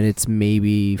 and it's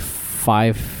maybe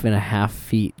 5.5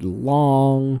 feet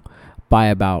long by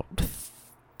about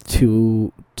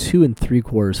 2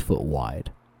 3/4 foot wide.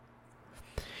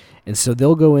 And so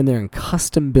they'll go in there and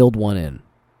custom build one in,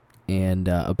 and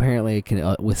apparently it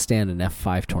can withstand an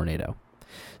F5 tornado.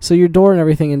 So your door and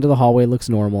everything into the hallway looks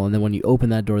normal, and then when you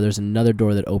open that door, there's another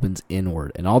door that opens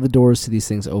inward. And all the doors to these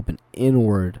things open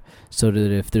inward so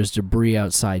that if there's debris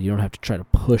outside, you don't have to try to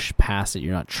push past it.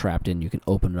 You're not trapped in. You can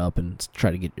open it up and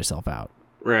try to get yourself out.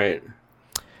 Right.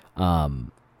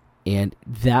 And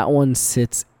that one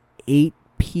sits 8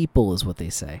 people is what they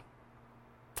say.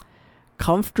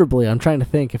 Comfortably, I'm trying to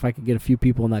think if I could get a few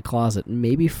people in that closet.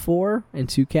 Maybe 4 and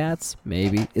 2 cats.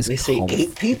 Maybe. They say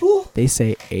 8 people? They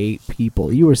say 8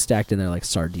 people. You were stacked in there like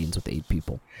sardines with 8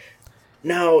 people.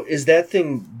 Now, is that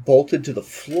thing bolted to the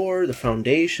floor, the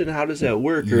foundation? How does that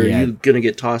work? Or are you going to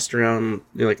get tossed around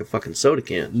like a fucking soda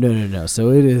can? No.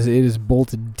 So it is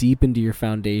bolted deep into your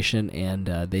foundation, and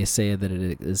they say that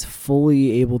it is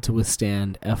fully able to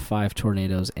withstand F5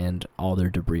 tornadoes and all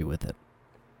their debris with it.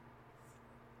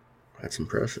 That's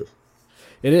impressive.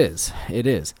 It is.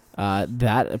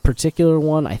 That particular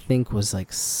one, I think, was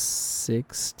like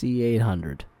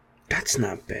 6,800. That's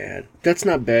not bad. That's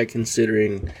not bad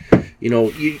considering,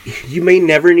 you may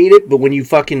never need it, but when you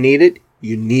fucking need it,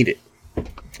 you need it.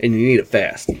 And you need it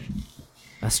fast.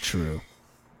 That's true.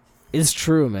 It's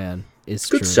true, man. It's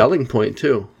good true. Selling point,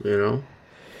 too,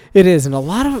 It is, and a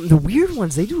lot of them, the weird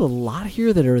ones, they do a lot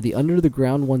here that are the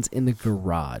under-the-ground ones in the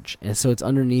garage. And so it's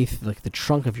underneath, like, the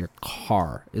trunk of your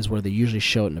car is where they usually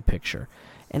show it in a picture.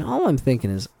 And all I'm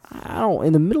thinking is,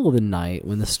 in the middle of the night,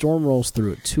 when the storm rolls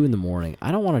through at 2 in the morning,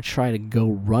 I don't want to try to go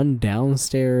run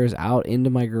downstairs, out into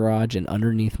my garage, and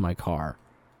underneath my car.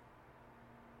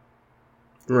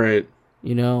 Right.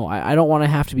 I don't want to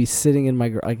have to be sitting in my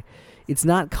garage. Like, it's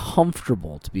not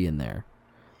comfortable to be in there.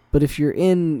 But if you're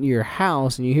in your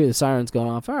house and you hear the sirens going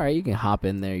off, all right, you can hop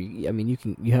in there. You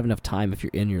have enough time if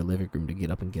you're in your living room to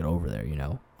get up and get over there,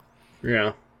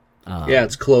 Yeah.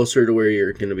 It's closer to where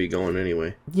you're going to be going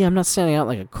anyway. Yeah, I'm not standing out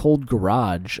like a cold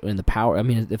garage in the power. I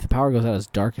mean, if the power goes out, it's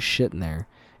dark as shit in there.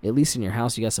 At least in your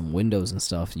house, you got some windows and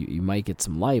stuff. You might get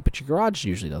some light, but your garage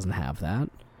usually doesn't have that.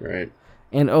 Right.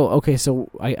 And, okay, so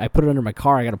I put it under my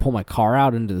car. I got to pull my car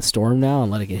out into the storm now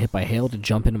and let it get hit by hail to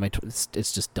jump into my... It's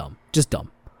just dumb. Just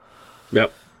dumb.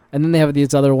 Yep. And then they have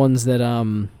these other ones that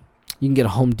you can get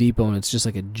at Home Depot, and it's just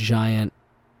like a giant,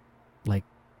 like,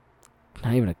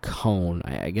 not even a cone.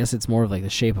 I guess it's more of like the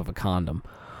shape of a condom.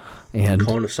 And a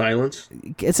cone of silence?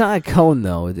 It's not a cone,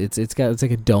 though. It's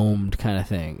like a domed kind of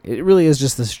thing. It really is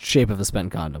just the shape of a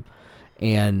spent condom.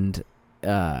 And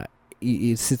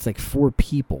it sits like 4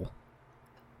 people.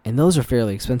 And those are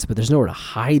fairly expensive, but there's nowhere to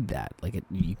hide that. Like,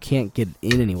 you can't get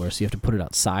in anywhere, so you have to put it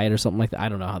outside or something like that. I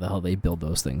don't know how the hell they build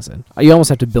those things in. You almost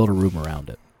have to build a room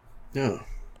around it. No.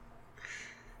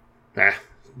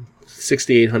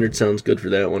 6,800 sounds good for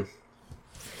that one.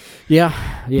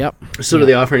 Yeah, yep. So do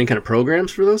they offer any kind of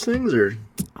programs for those things, or?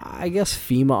 I guess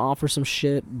FEMA offers some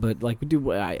shit, but like, dude,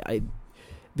 the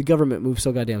government moves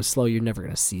so goddamn slow, you're never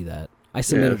going to see that. I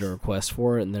submitted a request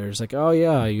for it, and they're just like, oh,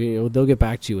 yeah, they'll get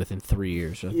back to you within 3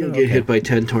 years. You'll get hit by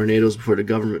 10 tornadoes before the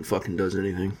government fucking does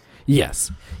anything. Yes.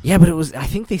 Yeah, but I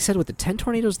think they said with the 10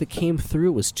 tornadoes that came through,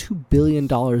 it was $2 billion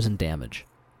in damage.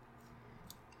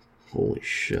 Holy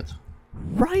shit.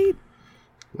 Right?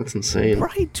 That's insane.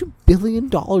 Right? $2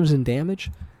 billion in damage?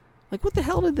 Like, what the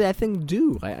hell did that thing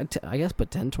do? I guess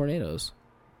but 10 tornadoes.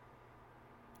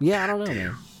 Yeah, I don't know,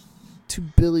 man.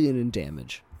 $2 billion in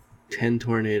damage. 10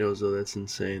 tornadoes, though. That's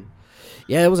insane.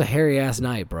 Yeah, it was a hairy-ass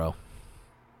night, bro.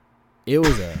 It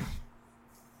was a...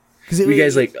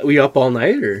 were you up all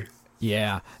night, or...?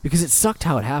 Yeah, because it sucked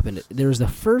how it happened. There was the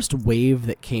first wave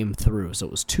that came through, so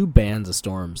it was 2 bands of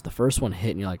storms. The first one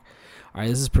hit, and you're like, all right,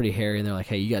 this is pretty hairy. And they're like,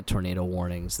 hey, you got tornado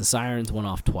warnings. The sirens went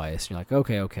off twice. And you're like,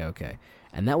 okay.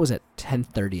 And that was at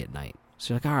 10:30 at night.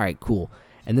 So you're like, all right, cool.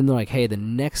 And then they're like, hey, the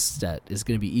next set is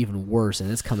going to be even worse, and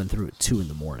it's coming through at 2 in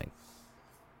the morning.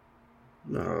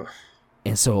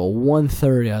 And so at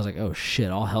 1:30, I was like, oh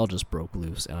shit, all hell just broke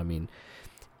loose. And I mean,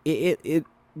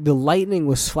 the lightning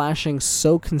was flashing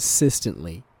so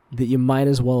consistently that you might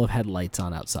as well have had lights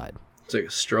on outside. It's like a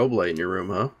strobe light in your room,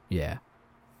 huh? Yeah.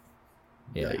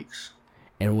 Yikes.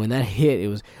 And when that hit, it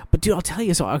was... But dude, I'll tell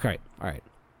you, so... Okay, all right.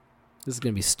 This is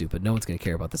going to be stupid. No one's going to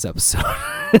care about this episode.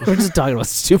 We're just talking about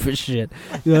stupid shit.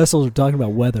 You assholes are talking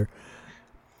about weather.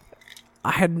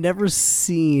 I had never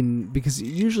seen... Because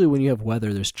usually when you have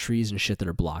weather, there's trees and shit that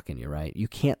are blocking you, right? You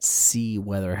can't see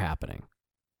weather happening.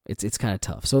 It's kind of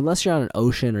tough. So unless you're on an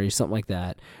ocean or something like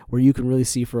that, where you can really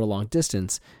see for a long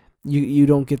distance, you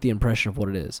don't get the impression of what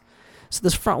it is. So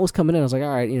this front was coming in. I was like,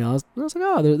 all right, I was like,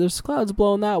 oh, there's clouds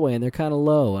blowing that way, and they're kind of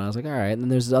low. And I was like, all right. And then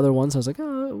there's other ones. I was like,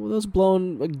 oh, well, those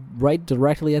blowing right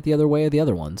directly at the other way of the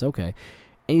other ones. Okay.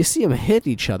 And you see them hit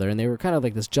each other, and they were kind of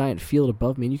like this giant field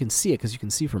above me, and you can see it because you can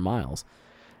see for miles.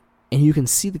 and you can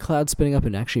see the cloud spinning up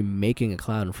and actually making a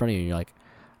cloud in front of you, and you're like,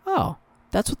 oh,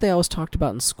 that's what they always talked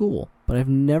about in school, but I've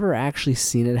never actually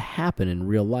seen it happen in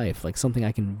real life, like something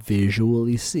I can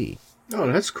visually see. Oh,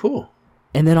 that's cool.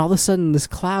 And then all of a sudden, this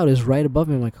cloud is right above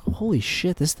me. I'm like, holy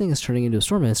shit, this thing is turning into a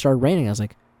storm. And it started raining. I was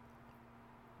like,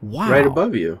 wow. Right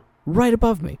above you. Right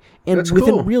above me. And that's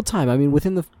within cool. real time, I mean,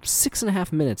 within the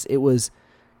 6.5 minutes, it was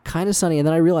kind of sunny. And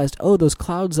then I realized, oh, those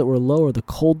clouds that were low are the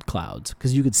cold clouds,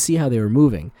 because you could see how they were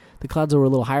moving. The clouds that were a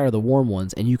little higher are the warm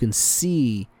ones, and you can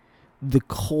see the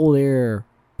cold air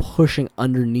pushing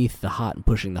underneath the hot and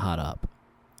pushing the hot up.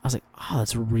 I was like, oh,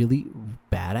 that's really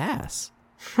badass.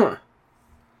 Huh.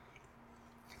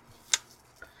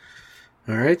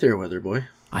 All right there, weather boy.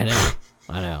 I know.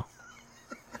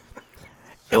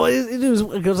 It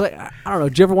was like, I don't know.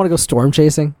 Did you ever want to go storm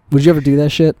chasing? Would you ever do that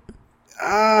shit?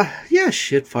 Yeah,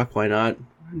 shit, fuck, why not?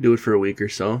 Do it for a week or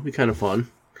so. It'd be kind of fun.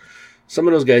 Some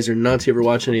of those guys are nuts. You ever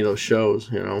watch any of those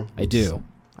shows, you know? I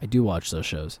do watch those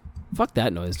shows. Fuck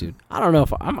that noise, dude. I don't know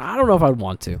if I'd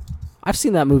want to. I've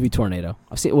seen that movie Tornado.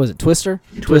 Was it Twister?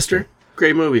 Twister?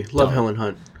 Great movie. Love Helen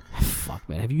Hunt. Fuck,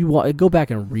 man. Have you go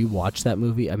back and rewatch that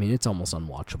movie? I mean, it's almost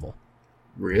unwatchable.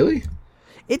 Really?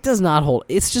 It does not hold.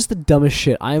 It's just the dumbest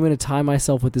shit. I am going to tie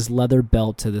myself with this leather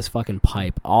belt to this fucking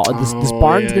pipe. This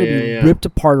barn's going to be ripped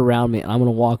apart around me, and I'm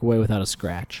going to walk away without a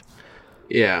scratch.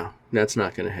 Yeah, that's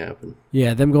not going to happen.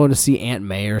 Yeah, them going to see Aunt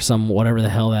May or whatever the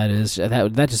hell that is.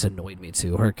 That just annoyed me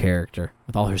too. Her character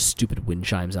with all her stupid wind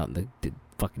chimes out in the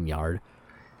fucking yard.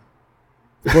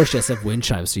 Of course, she has to have wind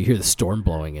chimes so you hear the storm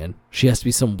blowing in. She has to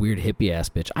be some weird hippie ass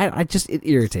bitch. It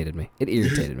irritated me.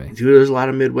 Dude, there's a lot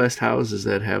of Midwest houses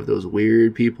that have those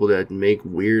weird people that make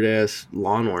weird ass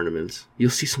lawn ornaments.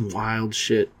 You'll see some wild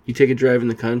shit. You take a drive in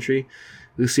the country,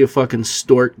 you'll see a fucking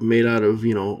stork made out of,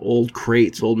 old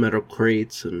metal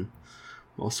crates, and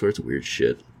all sorts of weird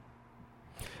shit.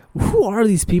 Who are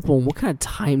these people, and what kind of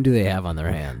time do they have on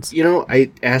their hands?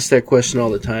 I ask that question all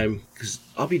the time, because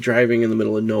I'll be driving in the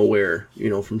middle of nowhere,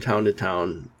 from town to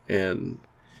town, and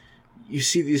you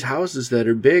see these houses that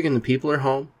are big, and the people are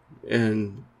home,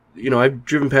 and, I've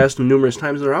driven past them numerous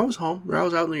times, and they're always home, they're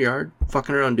always out in their yard,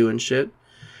 fucking around doing shit,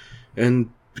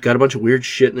 and got a bunch of weird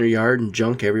shit in their yard, and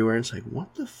junk everywhere, and it's like,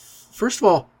 what the First of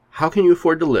all, how can you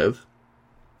afford to live?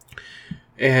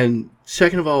 And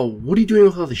second of all, what are you doing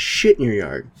with all the shit in your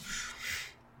yard?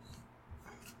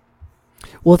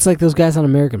 Well, it's like those guys on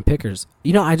American Pickers.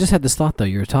 I just had this thought, though,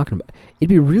 you were talking about. It'd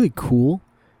be really cool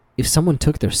if someone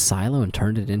took their silo and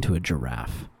turned it into a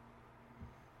giraffe.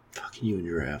 Fucking you and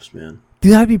giraffes, man.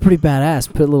 Dude, that'd be pretty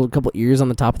badass. Put a couple ears on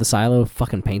the top of the silo,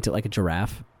 fucking paint it like a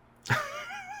giraffe.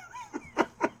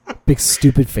 Big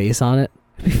stupid face on it.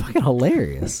 It'd be fucking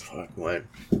hilarious. Fuck, what?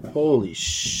 Holy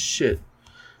shit.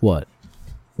 What?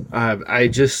 I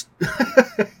just...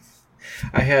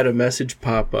 I had a message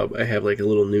pop up. I have like a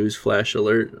little news flash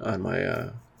alert on my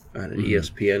on an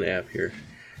ESPN app here.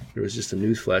 There was just a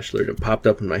news flash alert. It popped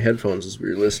up in my headphones as we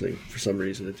were listening. For some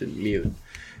reason, it didn't mute.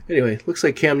 Anyway, looks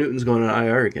like Cam Newton's going on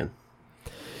IR again.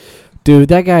 Dude,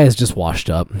 that guy is just washed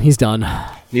up. He's done.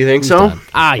 You think so?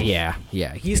 Done.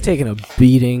 Yeah. He's taken a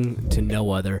beating to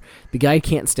no other. The guy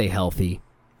can't stay healthy,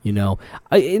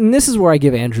 and this is where I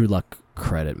give Andrew Luck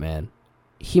credit, man.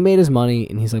 He made his money,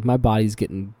 and he's like, my body's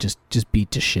getting just beat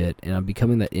to shit, and I'm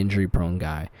becoming that injury-prone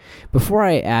guy. Before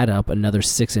I add up another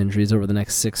 6 injuries over the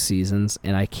next 6 seasons,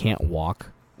 and I can't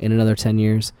walk in another 10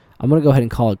 years, I'm going to go ahead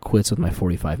and call it quits with my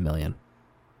 $45 million.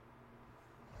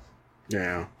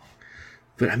 Yeah.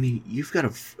 But, I mean, he's got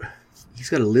a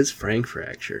Liz Frank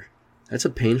fracture. That's a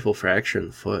painful fracture in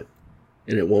the foot,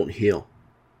 and it won't heal.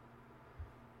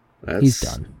 He's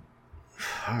done.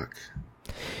 Fuck.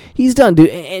 He's done, dude.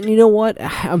 And you know what?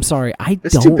 I'm sorry.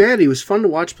 That's too bad. He was fun to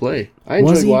watch play. I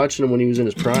enjoyed watching him when he was in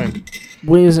his prime.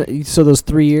 So those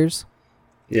 3 years?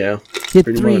 Yeah. He had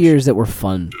 3 years that were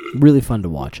fun. Really fun to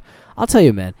watch. I'll tell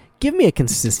you, man. Give me a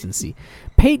consistency.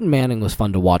 Peyton Manning was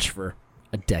fun to watch for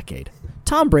a decade.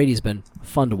 Tom Brady's been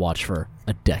fun to watch for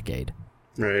a decade.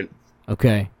 Right.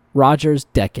 Okay. Rodgers,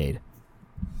 decade.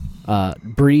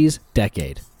 Breeze,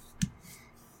 decade.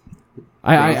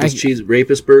 Cheese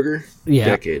rapist burger? Yeah.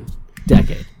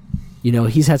 Decade.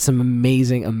 He's had some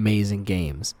amazing, amazing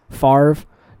games. Favre,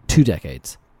 2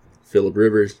 decades. Phillip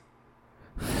Rivers.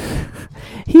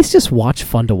 He's just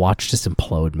fun to watch just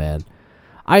implode, man.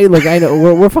 I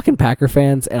know we're fucking Packer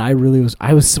fans, and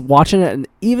I was watching it, and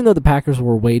even though the Packers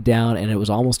were way down and it was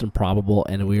almost improbable,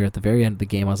 and we were at the very end of the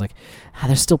game, I was like,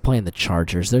 they're still playing the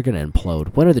Chargers. They're gonna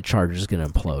implode. When are the Chargers gonna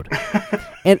implode?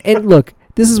 and look,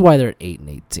 this is why they're an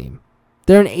 8-8 team.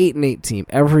 They're an 8-8 team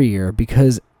every year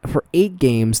because for 8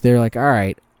 games they're like, all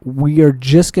right, we are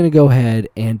just going to go ahead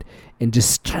and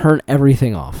just turn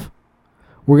everything off.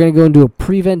 We're going to go into a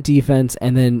prevent defense,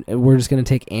 and then we're just going to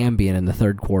take Ambien in the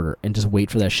third quarter and just wait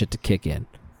for that shit to kick in.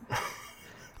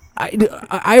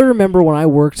 I remember when I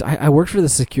worked for the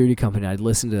security company. I'd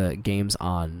listen to games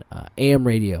on AM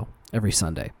radio every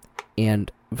Sunday.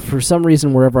 And for some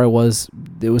reason, wherever I was,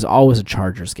 there was always a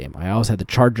Chargers game. I always had the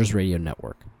Chargers radio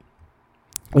network.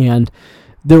 And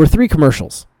there were 3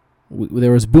 commercials.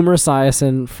 There was Boomer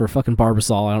Esiason for fucking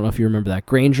Barbasol. I don't know if you remember that.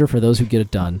 Granger for those who get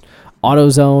it done.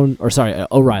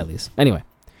 O'Reilly's. Anyway.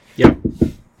 Yep.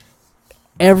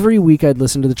 Every week I'd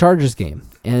listen to the Chargers game,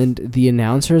 and the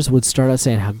announcers would start out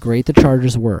saying how great the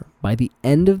Chargers were. By the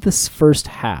end of this first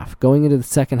half, going into the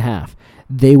second half,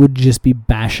 they would just be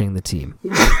bashing the team.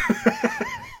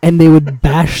 And they would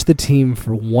bash the team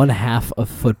for one half of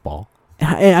football.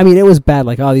 I mean, it was bad.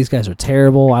 Like, oh, these guys are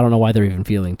terrible. I don't know why they're even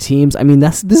fielding teams. I mean,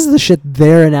 this is the shit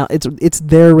it's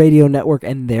their radio network,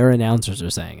 and their announcers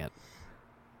are saying it.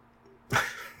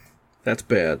 That's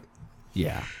bad.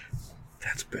 Yeah.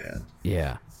 That's bad.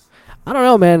 Yeah. I don't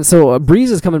know, man. So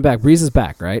Breeze is coming back. Breeze is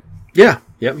back, right? Yeah.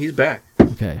 Yep, he's back.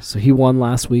 Okay, so he won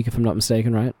last week, if I'm not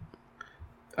mistaken, right?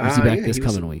 Or is he back this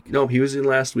coming week? No, he was in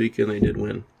last week, and they did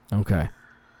win. Okay.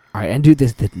 All right, and dude,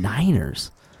 the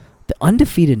Niners. The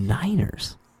undefeated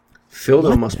Niners.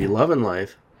 Phil must be loving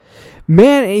life.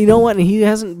 Man, you know what? He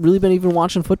hasn't really been even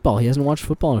watching football. He hasn't watched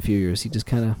football in a few years. He just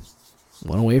kind of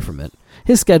went away from it.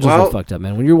 His schedule's all fucked up,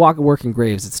 man. When you're working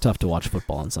Graves, it's tough to watch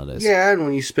football on Sundays. Yeah, and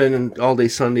when you spend all day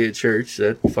Sunday at church,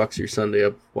 that fucks your Sunday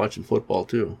up watching football,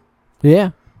 too.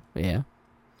 Yeah.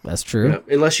 That's true. Yeah.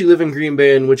 Unless you live in Green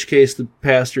Bay, in which case the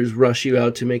pastors rush you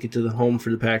out to make it to the home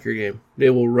for the Packer game. They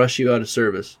will rush you out of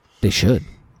service. They should.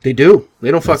 They do.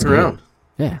 They don't fuck around.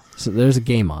 Yeah. So there's a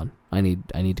game on. I need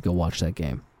to go watch that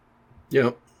game.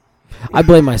 Yep. I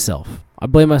blame myself.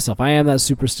 I am that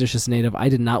superstitious native. I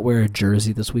did not wear a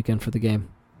jersey this weekend for the game.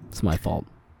 It's my fault.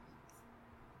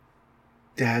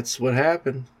 That's what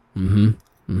happened.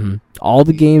 Mm-hmm. All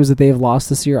the games that they have lost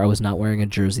this year, I was not wearing a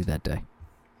jersey that day.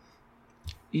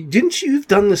 Didn't you have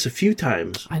done this a few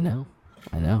times? I know.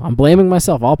 I'm blaming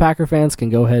myself. All Packer fans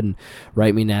can go ahead and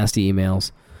write me nasty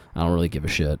emails. I don't really give a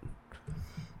shit.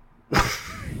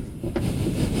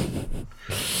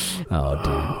 Oh,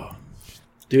 dude.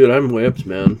 Dude, I'm whipped,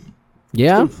 man.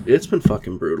 Yeah? It's been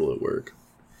fucking brutal at work.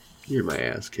 You're my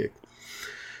ass kicked.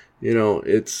 You know,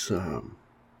 it's...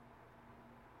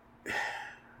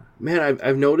 Man,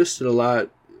 I've noticed it a lot.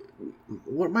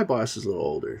 My boss is a little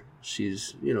older.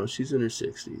 She's in her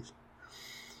 60s.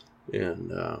 And,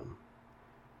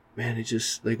 man, it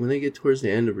just... Like, when they get towards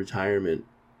the end of retirement,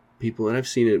 people... And I've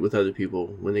seen it with other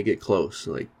people. When they get close,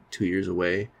 like 2 years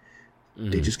away,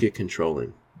 they just get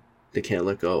controlling. They can't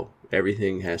let go.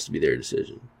 Everything has to be their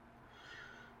decision.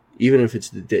 Even if it's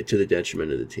to the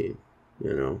detriment of the team,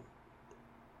 you know.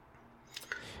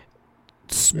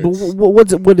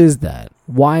 What is that?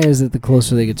 Why is it the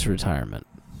closer they get to retirement?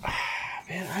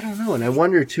 Man, I don't know. And I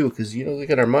wonder, too, because, look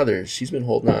at our mother. She's been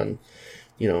holding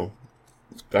on,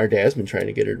 our dad's been trying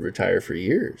to get her to retire for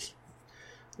years.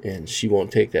 And she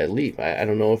won't take that leap. I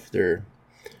don't know if they're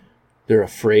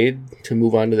afraid to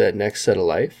move on to that next set of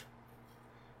life.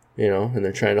 And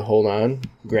they're trying to hold on,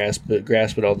 grasp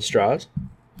at all the straws.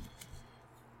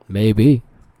 Maybe,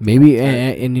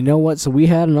 and you know what? So we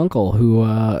had an uncle who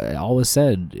always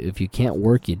said, if you can't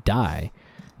work, you die.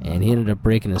 And he ended up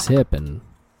breaking his hip and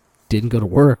didn't go to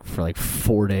work for like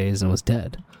 4 days and was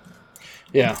dead.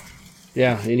 Yeah.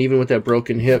 And even with that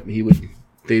broken hip,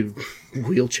 they'd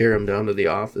wheelchair him down to the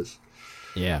office.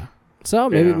 Yeah. So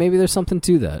maybe there's something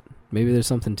to that.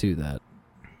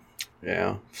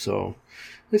 Yeah, so...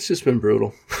 It's just been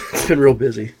brutal. It's been real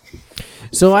busy.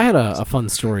 So I had a fun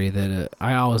story that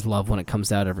I always love when it comes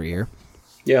out every year.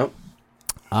 Yeah.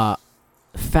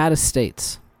 Fattest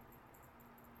states.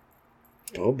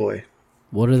 Oh, boy.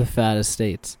 What are the fattest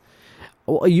states?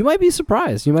 Well, you might be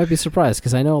surprised.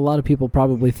 Because I know a lot of people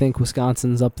probably think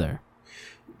Wisconsin's up there.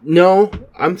 No,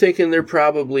 I'm thinking they're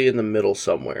probably in the middle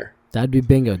somewhere. That'd be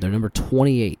bingo. They're number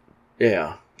 28.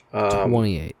 Yeah.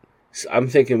 28. I'm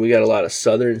thinking we got a lot of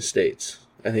southern states.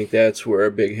 I think that's where our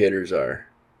big hitters are.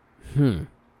 You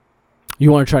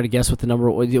want to try to guess what the number...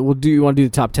 You want to do the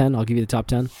top 10? I'll give you the top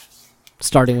 10.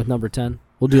 Starting with number 10.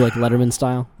 We'll do like Letterman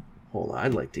style. Hold on.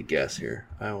 I'd like to guess here.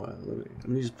 Let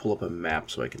me just pull up a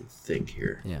map so I can think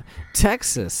here. Yeah.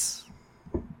 Texas.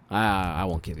 I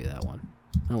won't give you that one.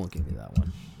 You won't give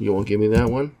me that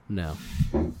one? No.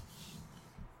 All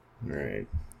right.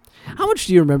 How much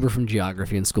do you remember from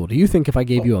geography in school? Do you think if I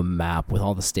gave you a map with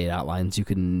all the state outlines, you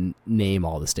could name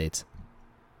all the states?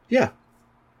 Yeah.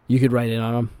 You could write in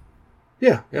on them?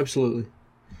 Yeah, absolutely.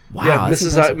 Wow, Yeah,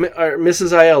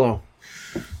 Mrs. Aiello.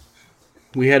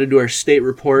 We had to do our state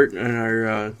report and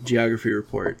our geography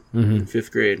report in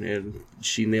 5th grade, and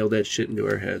she nailed that shit into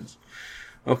our heads.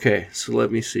 Okay, so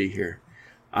let me see here.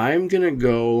 I'm going to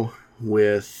go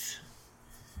with...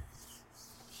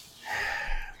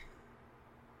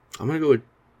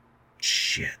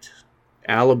 Shit.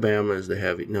 Alabama is the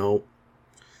heavy... No.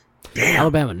 Damn.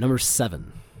 Alabama, number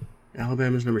 7.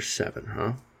 Alabama's number 7,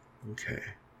 huh? Okay.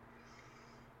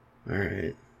 All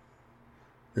right.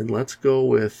 Then let's go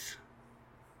with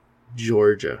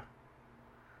Georgia.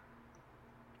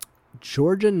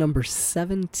 Georgia, number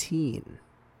 17.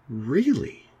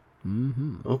 Really?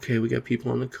 Mm-hmm. Okay, we got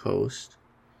people on the coast.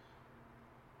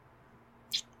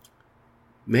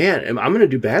 Man, I'm going to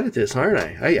do bad at this, aren't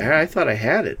I? I thought I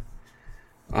had it.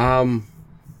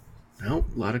 Nope,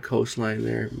 a lot of coastline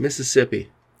there.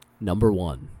 Mississippi. Number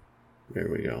 1. There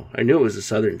we go. I knew it was a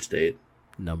southern state.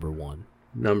 Number 1.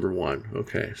 Number 1.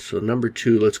 Okay, so number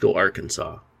 2, let's go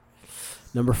Arkansas.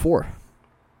 Number 4.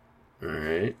 All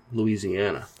right,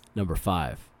 Louisiana. Number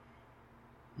 5.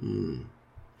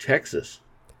 Texas.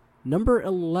 Number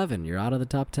 11. You're out of the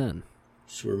top 10.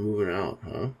 So we're moving out,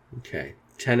 huh? Okay.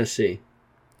 Tennessee.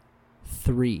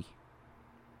 3.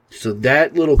 So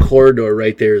that little corridor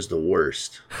right there is the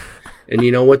worst. And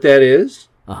you know what that is?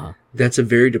 Uh-huh. That's a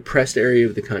very depressed area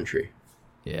of the country.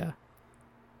 Yeah.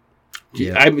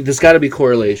 There's got to be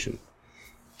correlation.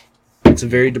 It's a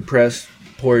very depressed,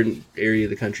 important area of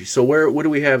the country. So what do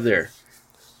we have there?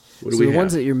 What do we the have?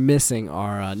 ones that you're missing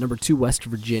are number 2, West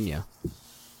Virginia.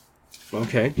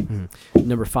 Okay.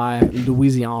 Number 5,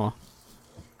 Louisiana.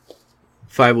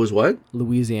 5 was what?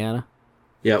 Louisiana.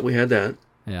 Yeah, we had that.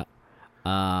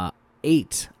 Yeah.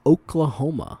 8,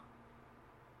 Oklahoma.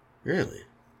 Really?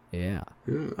 Yeah.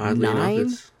 Oddly 9,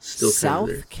 enough, it's still South kind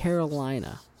of there.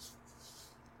 Carolina.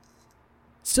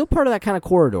 Still part of that kind of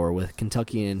corridor with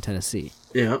Kentucky and Tennessee.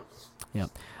 Yeah.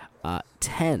 Yep.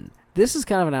 10. This is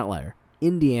kind of an outlier.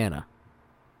 Indiana.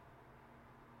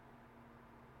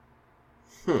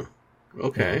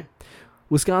 Okay.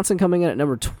 Wisconsin coming in at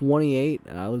number 28.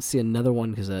 Let's see another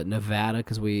one because Nevada,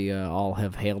 because we all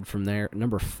have hailed from there.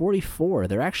 Number 44.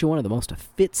 They're actually one of the most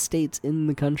fit states in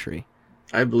the country.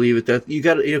 I believe it. That you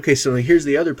got to. Okay, so here's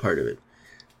the other part of it.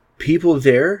 People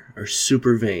there are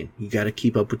super vain. You got to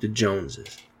keep up with the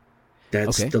Joneses.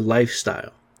 That's Okay. the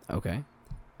lifestyle. Okay.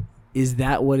 Is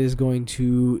that what is going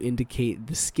to indicate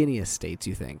the skinniest states,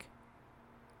 you think?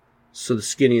 So the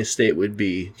skinniest state would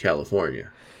be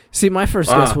California. See, my first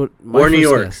guess would... or New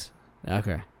York. Guess,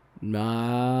 okay.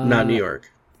 Not New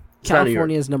York. It's not New York.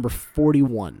 California is number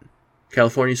 41.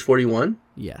 California's 41?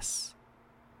 Yes.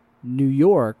 New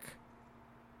York,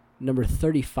 number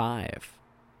 35.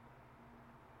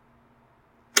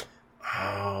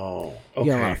 Oh, You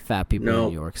got a lot okay. of fat people in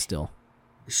New York still.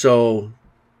 So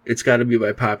it's got to be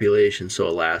by population, so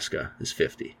Alaska is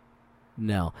 50.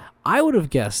 No. I would have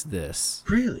guessed this.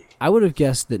 Really? I would have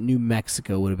guessed that New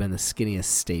Mexico would have been the skinniest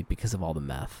state because of all the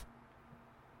meth.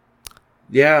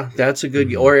 Yeah, that's a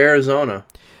good... Or Arizona.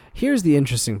 Here's the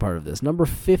interesting part of this. Number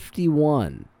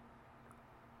 51.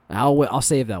 I'll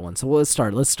save that one. So let's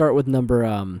start. Let's start with number...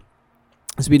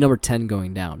 this would be number 10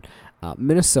 going down.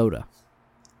 Minnesota.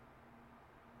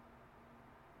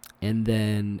 And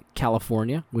then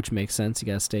California, which makes sense. You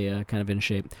got to stay kind of in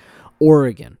shape.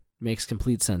 Oregon. Makes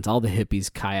complete sense. All the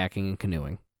hippies kayaking and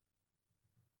canoeing.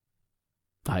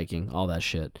 Hiking, all that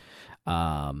shit.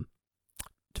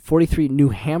 43, New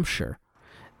Hampshire.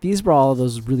 These were all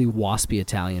those really waspy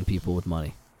Italian people with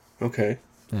money. Okay.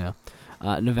 Yeah.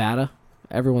 Nevada.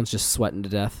 Everyone's just sweating to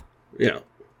death. Yeah.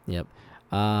 Yep.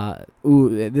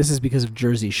 This is because of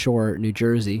Jersey Shore, New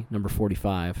Jersey, number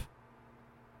 45.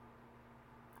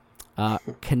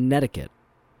 Connecticut.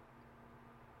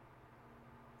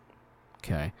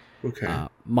 Okay. Okay.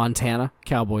 Montana,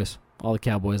 Cowboys. All the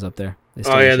Cowboys up there.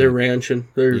 Oh, yeah, they're ranching.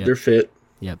 They're fit.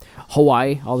 Yep.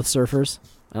 Hawaii, all the surfers,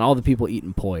 and all the people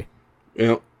eating poi.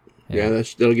 Yep. Yeah,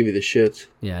 that'll give you the shits.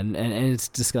 Yeah, and it's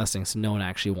disgusting, so no one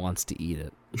actually wants to eat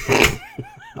it.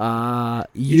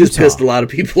 You just pissed a lot of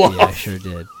people off. Yeah, I sure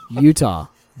did. Utah.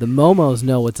 The Momos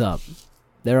know what's up.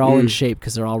 They're all in shape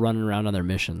because they're all running around on their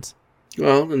missions.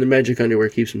 Well, and the magic underwear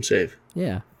keeps them safe.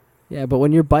 Yeah. Yeah, but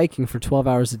when you're biking for 12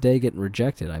 hours a day getting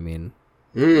rejected, I mean...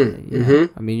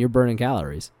 I mean, you're burning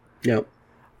calories. Yep.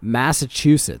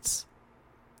 Massachusetts.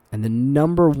 And the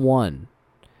number 1,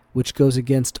 which goes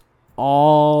against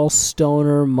all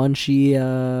stoner, munchy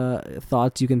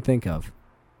thoughts you can think of.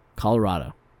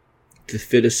 Colorado. The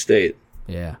fittest state.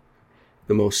 Yeah.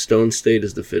 The most stoned state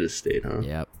is the fittest state, huh?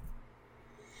 Yep.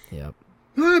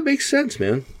 Well, that makes sense,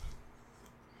 man.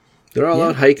 They're all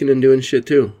out hiking and doing shit,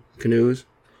 too. Canoes.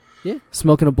 Yeah,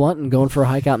 smoking a blunt and going for a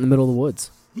hike out in the middle of the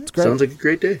woods. It's great. Sounds like a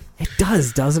great day. It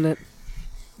does, doesn't it?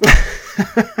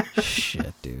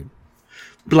 Shit, dude.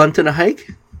 Blunt and a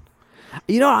hike?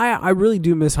 I really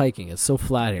do miss hiking. It's so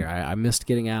flat here. I missed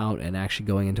getting out and actually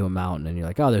going into a mountain, and you're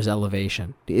like, oh, there's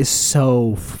elevation. It's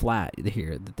so flat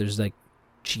here that there's like,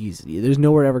 geez, there's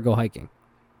nowhere to ever go hiking.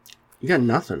 You got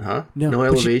nothing, huh? No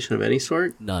elevation of any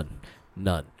sort? None.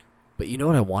 But you know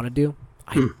what I want to do?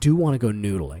 I do want to go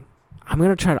noodling.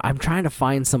 I'm trying to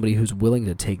find somebody who's willing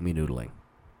to take me noodling.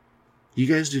 You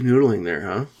guys do noodling there,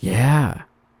 huh? Yeah.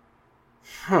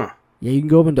 Huh. Yeah, you can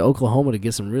go up into Oklahoma to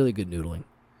get some really good noodling.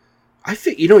 I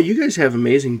think, you guys have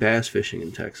amazing bass fishing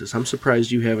in Texas. I'm surprised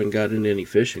you haven't gotten into any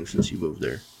fishing since you moved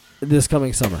there. This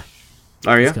coming summer.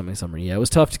 Are you? This coming summer, yeah. It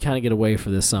was tough to kind of get away for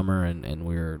this summer, and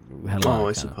we had a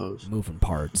lot of moving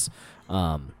parts.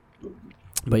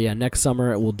 But yeah, next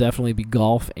summer it will definitely be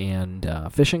golf and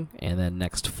fishing, and then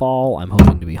next fall I'm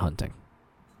hoping to be hunting.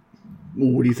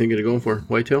 What are you thinking of going for?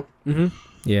 Whitetail? Mm-hmm.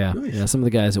 Yeah. Nice. Yeah. Some of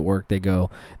the guys at work,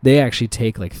 they actually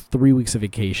take like 3 weeks of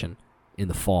vacation in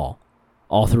the fall,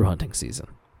 all through hunting season.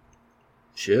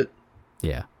 Shit.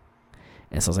 Yeah.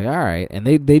 And so I was like, all right. And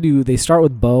they start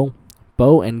with bow.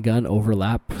 Bow and gun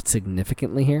overlap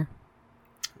significantly here.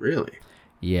 Really?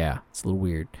 Yeah. It's a little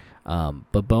weird.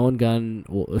 But bow and gun,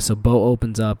 so bow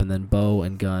opens up and then bow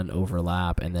and gun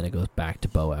overlap, and then it goes back to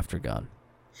bow after gun.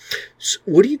 So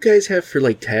what do you guys have for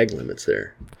like tag limits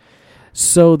there?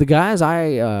 So the guys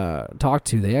I talked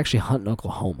to, they actually hunt in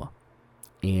Oklahoma.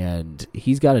 And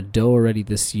he's got a doe already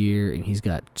this year, and he's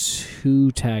got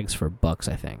 2 tags for bucks,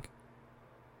 I think.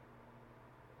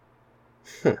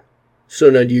 Huh. So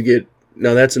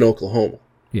now that's in Oklahoma.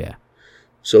 Yeah.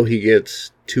 So he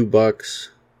gets 2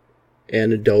 bucks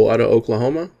and a doe out of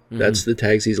Oklahoma? Mm-hmm. That's the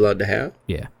tags he's allowed to have?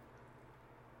 Yeah.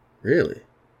 Really?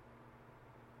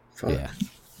 Fuck. Yeah.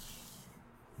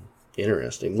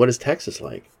 Interesting. What is Texas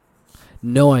like?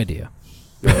 No idea.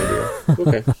 No idea.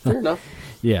 Okay, fair enough.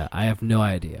 Yeah, I have no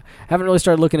idea. Haven't really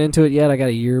started looking into it yet. I got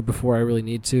a year before I really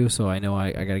need to, so I know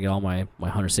I got to get all my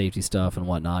hunter safety stuff and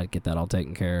whatnot, get that all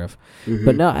taken care of. Mm-hmm.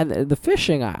 But no, and the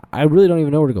fishing, I really don't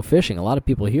even know where to go fishing. A lot of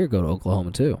people here go to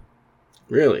Oklahoma too.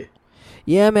 Really?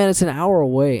 Yeah, man, it's an hour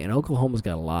away, and Oklahoma's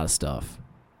got a lot of stuff.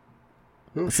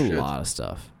 Oh, That's shit. a lot of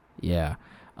stuff. Yeah.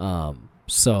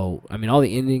 So, I mean, all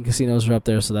the Indian casinos are up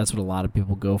there, so that's what a lot of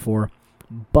people go for.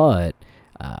 But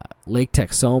Lake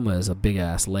Texoma is a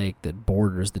big-ass lake that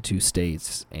borders the 2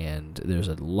 states, and there's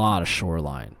a lot of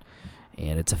shoreline.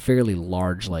 And it's a fairly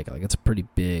large lake. Like, it's a pretty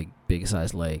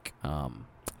big-sized lake.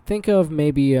 Think of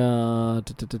maybe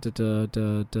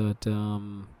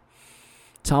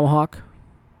Tomahawk.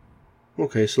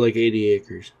 Okay, so like 80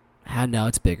 acres. No,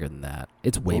 it's bigger than that.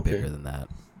 It's way bigger than that.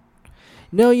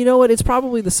 No, you know what? It's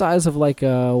probably the size of like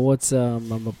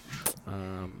Winniseptic.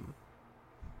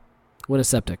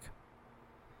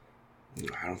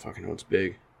 I don't fucking know. It's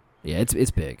big. Yeah,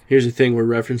 it's big. Here's the thing: we're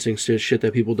referencing shit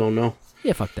that people don't know.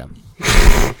 Yeah, fuck them.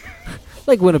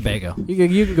 Like Winnebago.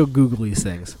 You can go Google these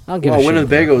things. I don't give a shit.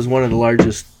 Winnebago is one of the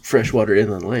largest freshwater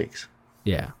inland lakes.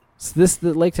 Yeah. So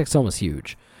the Lake Texoma is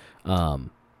huge.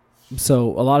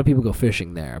 So a lot of people go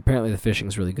fishing there. Apparently the fishing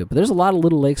is really good. But there's a lot of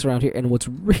little lakes around here. And what's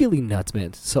really nuts,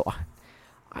 man, so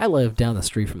I live down the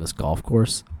street from this golf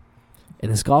course. And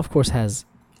this golf course has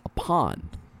a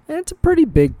pond. And it's a pretty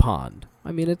big pond.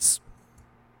 I mean, it's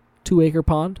 2-acre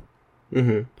pond.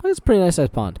 Mm-hmm. It's a pretty nice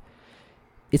sized pond.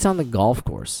 It's on the golf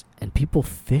course. And people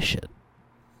fish it.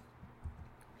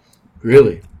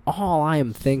 Really? And all I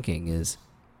am thinking is,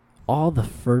 all the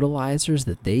fertilizers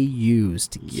that they use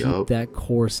to keep that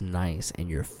course nice, and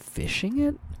you're fishing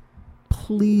it?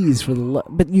 Please, for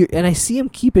the and I see them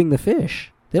keeping the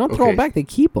fish. They don't throw them back; they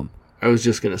keep them. I was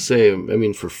just gonna say, I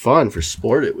mean, for fun, for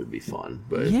sport, it would be fun,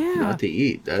 but not to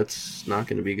eat. That's not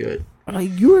gonna be good.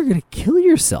 Like, you are gonna kill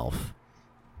yourself.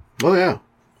 Oh yeah,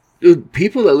 dude.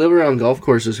 People that live around golf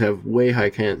courses have way high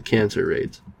cancer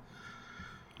rates.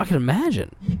 I can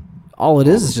imagine. All it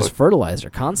is just fertilizer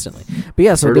constantly. But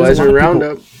yeah, so fertilizer and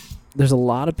Roundup. There's a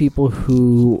lot of people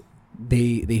who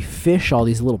they fish all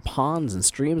these little ponds and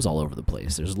streams all over the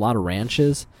place. There's a lot of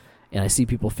ranches, and I see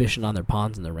people fishing on their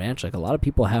ponds in the ranch. Like, a lot of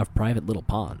people have private little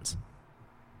ponds.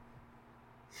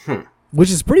 Which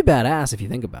is pretty badass if you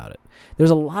think about it. There's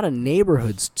a lot of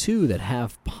neighborhoods, too, that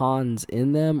have ponds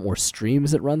in them or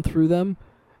streams that run through them,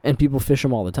 and people fish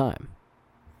them all the time.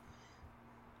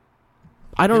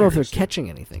 I don't know if they're catching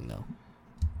anything, though.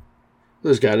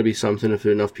 There's got to be something if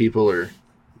enough people are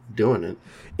doing it.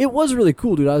 It was really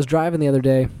cool, dude. I was driving the other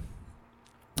day.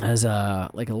 It was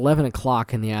like 11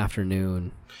 o'clock in the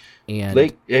afternoon. And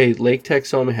Lake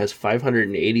Texoma has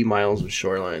 580 miles of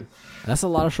shoreline. That's a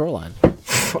lot of shoreline.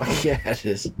 Fuck yeah, it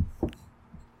is.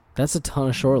 That's a ton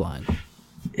of shoreline.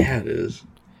 Yeah, it is.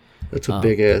 That's a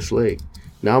big ass lake.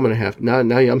 Now I'm gonna have now.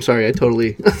 I'm sorry. I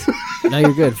totally. No,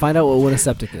 you're good. Find out what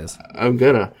Winniseptic is. I'm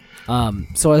gonna.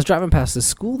 So I was driving past this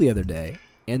school the other day,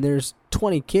 and there's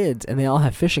 20 kids, and they all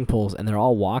have fishing poles, and they're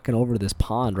all walking over to this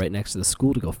pond right next to the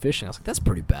school to go fishing. I was like, that's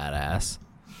pretty badass.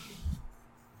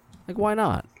 Like, why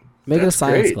not? Make it a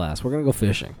science class. We're gonna go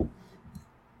fishing.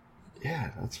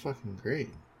 Yeah, that's fucking great.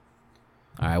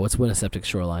 All right, what's Winniseptic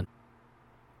shoreline?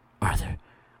 Are there?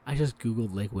 I just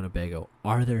googled Lake Winnebago.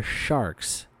 Are there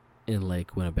sharks in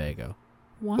Lake Winnebago?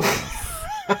 What?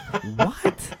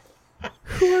 What?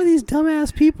 Who are these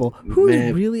dumbass people? Who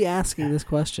is really asking this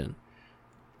question?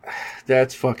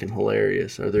 That's fucking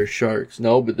hilarious. Are there sharks?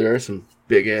 No, but there are some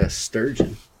big ass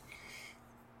sturgeon.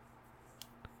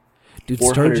 Dude,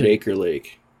 400-acre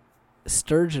lake.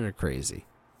 Sturgeon are crazy.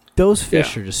 Those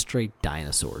fish are just straight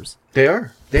dinosaurs. They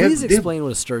are. Please explain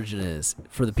what a sturgeon is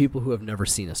for the people who have never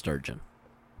seen a sturgeon.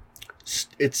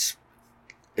 It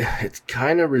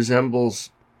kind of resembles.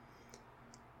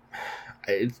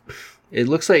 It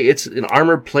looks like it's an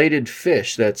armor-plated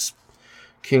fish that's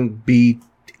can be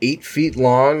 8 feet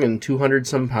long and 200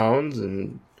 some pounds,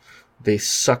 and they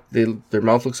suck. Their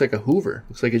mouth looks like a Hoover.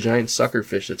 Looks like a giant sucker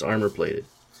fish that's armor-plated.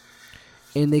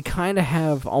 And they kind of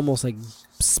have almost like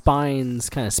spines,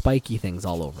 kind of spiky things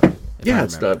all over. Yeah,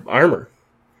 it's the armor.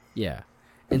 Yeah,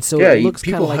 and so it looks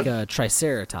kind of like a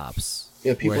triceratops.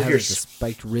 Yeah, people where it hear has like a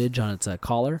spiked ridge on its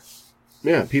collar.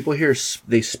 Yeah, people here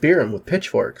they spear them with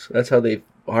pitchforks. That's how they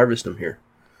harvest them here.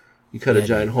 You cut a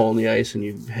giant hole in the ice and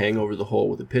you hang over the hole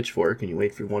with a pitchfork and you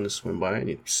wait for one to swim by and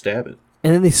you stab it.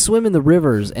 And then they swim in the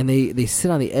rivers and they sit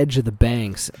on the edge of the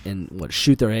banks and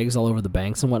shoot their eggs all over the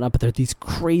banks and whatnot. But they're these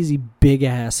crazy big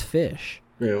ass fish.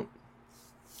 Yeah.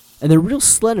 And they're real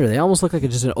slender. They almost look like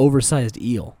just an oversized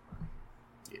eel.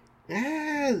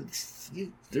 Yeah,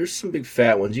 there's some big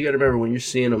fat ones. You got to remember when you're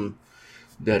seeing them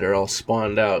that are all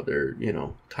spawned out, they're,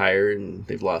 tired and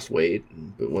they've lost weight.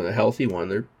 But when a healthy one,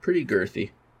 they're pretty girthy.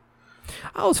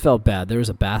 I always felt bad. There was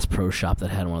a Bass Pro Shop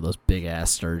that had one of those big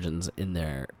ass sturgeons in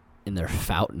their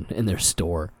fountain, in their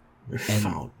store.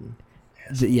 Fountain?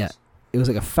 Yeah. It was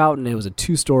like a fountain. It was a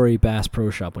 2-story Bass Pro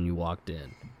Shop when you walked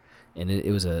in. And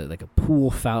it was like a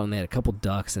pool fountain. They had a couple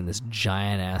ducks and this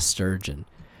giant ass sturgeon.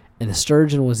 And the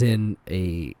sturgeon was in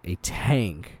a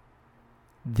tank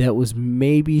that was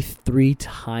maybe 3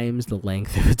 times the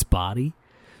length of its body.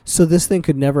 So this thing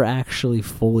could never actually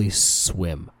fully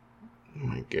swim. Oh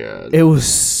my God. It was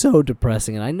so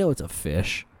depressing. And I know it's a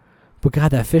fish. But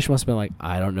God, that fish must have been like,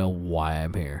 I don't know why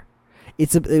I'm here.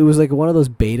 It was like one of those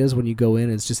betas when you go in,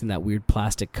 it's just in that weird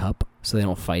plastic cup so they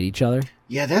don't fight each other.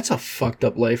 Yeah, that's a fucked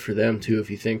up life for them, too,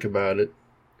 if you think about it.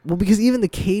 Well, because even the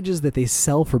cages that they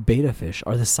sell for beta fish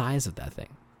are the size of that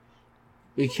thing.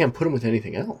 You can't put them with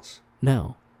anything else.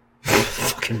 No.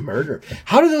 Fucking murder.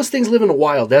 How do those things live in the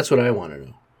wild? That's what I want to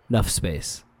know. Enough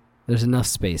space. There's enough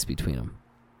space between them.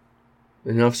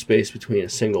 Enough space between a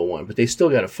single one, but they still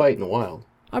got to fight in the wild.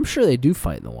 I'm sure they do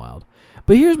fight in the wild.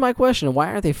 But here's my question. Why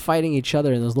aren't they fighting each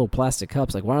other in those little plastic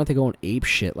cups? Like, why aren't they going ape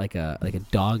shit like a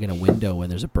dog in a window when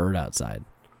there's a bird outside?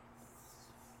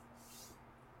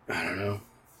 I don't know.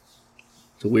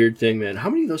 It's a weird thing, man. How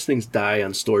many of those things die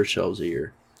on store shelves a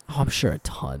year? Oh, I'm sure a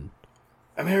ton.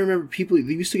 I mean, I remember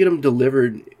they used to get them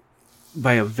delivered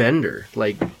by a vendor,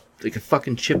 like a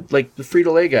fucking chip, like the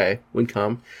Frito-Lay guy would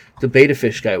come. The Beta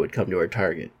Fish guy would come to our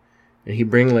Target. And he'd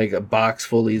bring like a box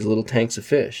full of these little tanks of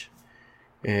fish.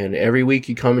 And every week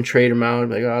he'd come and trade them out.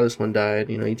 Like, oh, this one died.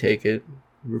 You take it,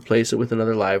 replace it with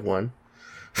another live one.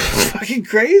 Fucking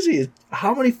crazy.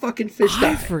 How many fucking fish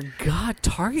die? I forgot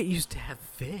Target used to have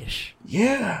fish.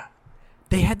 Yeah.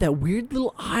 They had that weird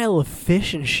little aisle of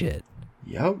fish and shit.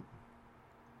 Yep.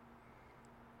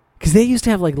 Because they used to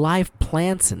have like live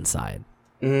plants inside.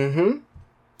 Mm-hmm.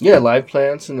 Yeah, live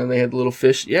plants, and then they had the little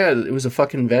fish. Yeah, it was a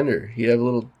fucking vendor. He'd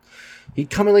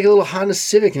come in like a little Honda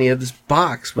Civic, and he had this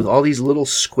box with all these little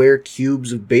square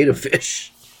cubes of beta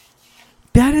fish.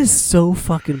 That is so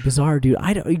fucking bizarre, dude.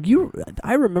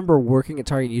 I remember working at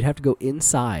Target. You'd have to go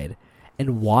inside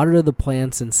and water the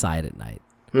plants inside at night.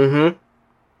 Mm-hmm.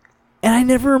 And I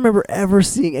never remember ever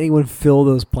seeing anyone fill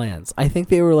those plants. I think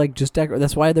they were like just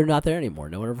that's why they're not there anymore.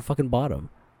 No one ever fucking bought them.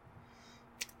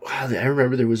 Wow, I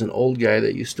remember there was an old guy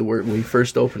that used to work when we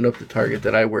first opened up the Target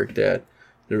that I worked at.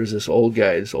 There was this old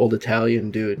guy, this old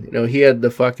Italian dude. He had the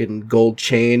fucking gold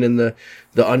chain and the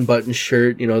unbuttoned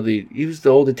shirt. He was the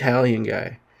old Italian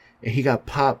guy. And he got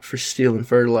popped for stealing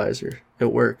fertilizer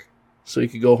at work. So he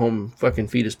could go home and fucking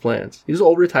feed his plants. He was an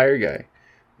old retired guy.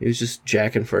 He was just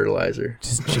jacking fertilizer.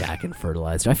 Just jacking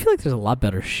fertilizer. I feel like there's a lot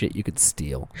better shit you could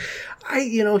steal.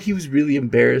 He was really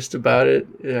embarrassed about it.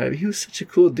 He was such a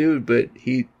cool dude, but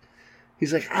he's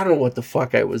like, I don't know what the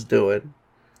fuck I was doing.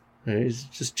 He's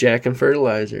just jacking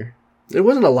fertilizer. It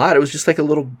wasn't a lot. It was just like a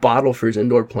little bottle for his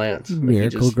indoor plants.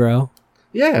 Miracle Grow?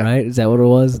 Yeah. Right? Is that what it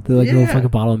was? A little fucking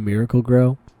bottle of Miracle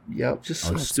Grow? Yep, just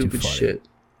some stupid shit.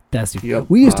 That's stupid. Yep.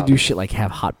 We used to do shit like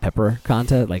have hot pepper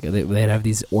content. Like they'd have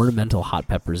these ornamental hot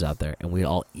peppers out there, and we'd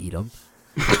all eat them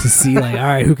to see like, all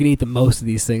right, who can eat the most of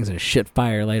these things and shit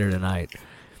fire later tonight.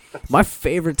 My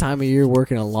favorite time of year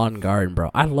working a lawn and garden,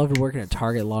 bro. I loved working at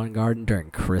Target Lawn and Garden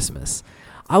during Christmas.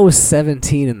 I was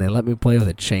 17 and they let me play with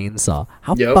a chainsaw.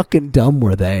 How fucking dumb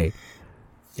were they?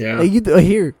 Yeah. Hey,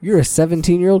 you're a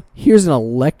 17-year-old. Here's an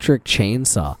electric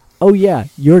chainsaw. Oh yeah,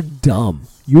 you're dumb.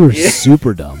 You're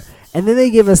super dumb. And then they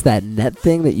give us that net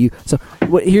thing that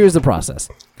here's the process.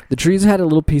 The trees had a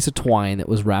little piece of twine that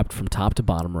was wrapped from top to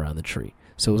bottom around the tree.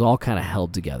 So it was all kind of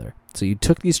held together. So you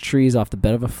took these trees off the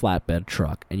bed of a flatbed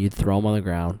truck and you'd throw them on the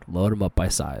ground, load them up by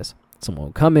size. Someone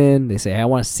would come in, they say, hey, I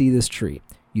want to see this tree.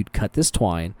 You'd cut this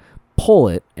twine, pull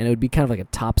it, and it would be kind of like a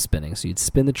top spinning. So you'd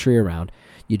spin the tree around,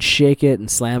 you'd shake it and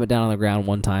slam it down on the ground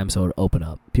one time so it would open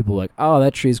up. People were like, oh,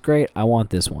 that tree's great, I want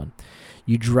this one.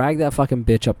 You drag that fucking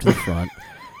bitch up to the front.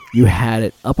 You had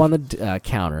it up on the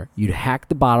counter. You'd hack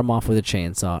the bottom off with a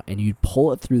chainsaw, and you'd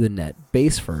pull it through the net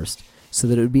base first so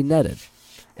that it would be netted.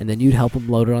 And then you'd help them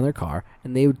load it on their car,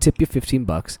 and they would tip you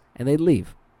 $15, and they'd leave.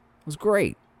 It was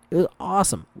great. It was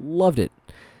awesome. Loved it.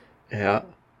 Yeah.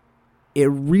 It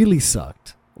really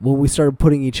sucked when we started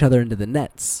putting each other into the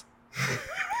nets.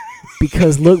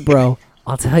 Because, look, bro,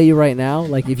 I'll tell you right now,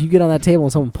 like, if you get on that table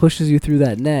and someone pushes you through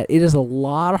that net, it is a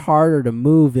lot harder to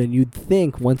move than you'd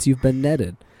think once you've been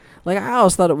netted. Like, I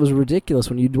always thought it was ridiculous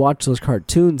when you'd watch those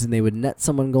cartoons and they would net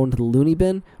someone going to the loony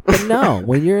bin. But no,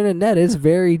 when you're in a net, it's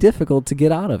very difficult to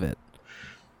get out of it.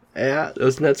 Yeah,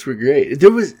 those nets were great. There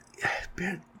was,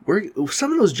 man,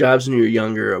 some of those jobs when you were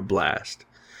younger are a blast.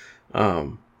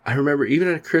 I remember even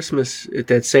at Christmas at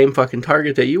that same fucking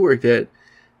Target that you worked at,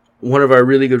 one of our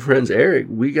really good friends, Eric,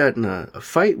 we got in a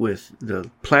fight with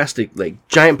the plastic, like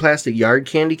giant plastic yard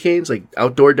candy canes, like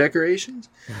outdoor decorations.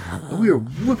 And we were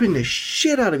whooping the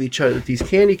shit out of each other with these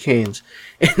candy canes.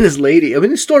 And this lady,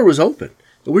 the store was open.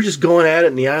 And we're just going at it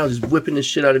in the aisle, just whipping the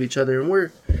shit out of each other. And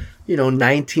we're,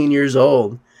 19 years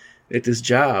old at this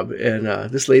job. And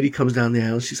this lady comes down the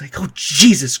aisle. And she's like, oh,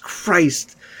 Jesus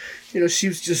Christ. She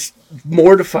was just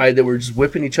mortified that we're just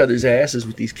whipping each other's asses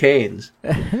with these canes.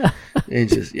 And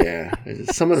just,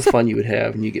 some of the fun you would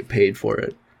have and you get paid for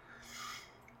it.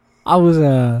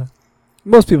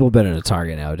 Most people have been in a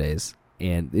Target nowadays,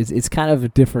 and it's kind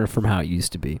of different from how it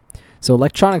used to be. So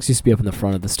electronics used to be up in the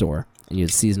front of the store, and you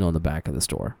had seasonal in the back of the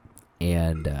store.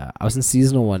 And I was in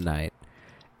seasonal one night,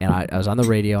 and I was on the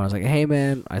radio, and I was like, hey,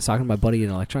 man, I was talking to my buddy in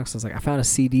electronics. I was like, I found a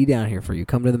CD down here for you.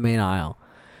 Come to the main aisle.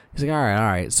 He's like, all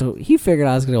right. So he figured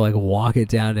I was going to, walk it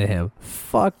down to him.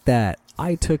 Fuck that.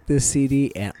 I took this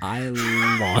CD and I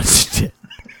launched it.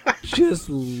 Just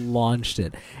launched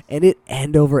it. And it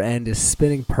end over end is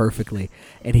spinning perfectly.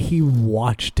 And he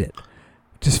watched it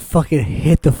just fucking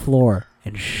hit the floor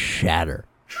and shatter.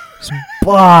 Just,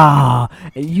 bah!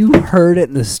 And you heard it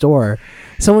in the store.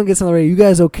 Someone gets on the radio, you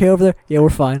guys okay over there? Yeah, we're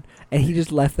fine. And he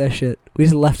just left that shit. We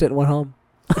just left it and went home.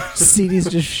 CD's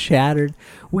just shattered.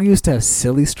 We used to have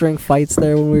silly string fights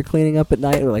there when we were cleaning up at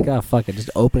night. We're like, oh, fuck it. Just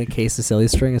open a case of silly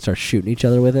string and start shooting each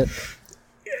other with it.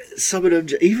 Some of them,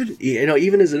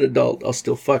 even as an adult, I'll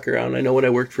still fuck around. I know when I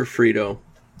worked for Frito,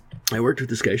 I worked with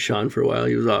this guy, Sean, for a while.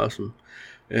 He was awesome.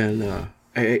 And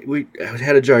I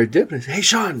had a jar of dip, and I said, hey,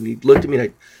 Sean. And he looked at me and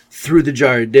I threw the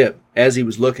jar of dip as he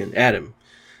was looking at him.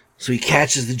 So he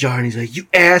catches the jar and he's like, you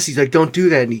ass. He's like, don't do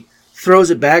that. And he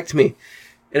throws it back to me.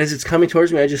 And as it's coming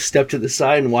towards me, I just step to the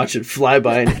side and watch it fly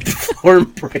by and hit the floor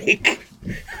and break.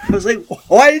 I was like,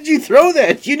 why did you throw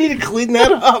that? You need to clean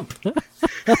that up.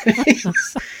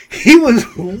 He was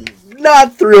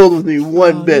not thrilled with me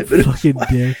one bit. But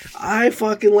I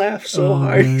fucking laughed so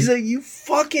hard. He's like, you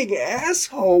fucking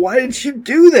asshole. Why did you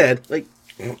do that? Like,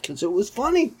 because it was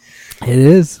funny. It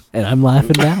is. And I'm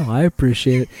laughing now. I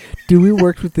appreciate it. Dude, we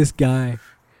worked with this guy.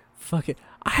 I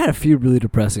had a few really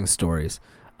depressing stories.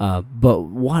 But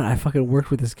one, I fucking worked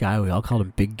with this guy. We all called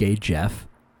him Big Gay Jeff.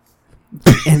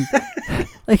 And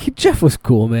Jeff was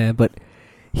cool, man. But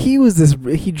he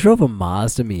drove a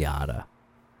Mazda Miata.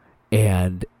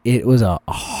 And it was a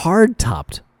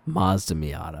hard-topped Mazda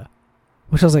Miata.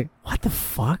 Which I was like, what the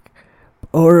fuck?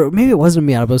 Or maybe it wasn't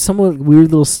a Miata, but it was some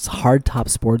weird little hard-top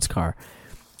sports car.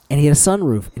 And he had a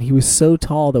sunroof. And he was so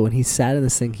tall that when he sat in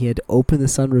this thing, he had to open the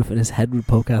sunroof and his head would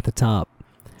poke out the top.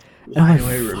 Why do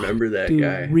I remember that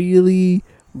guy? Really,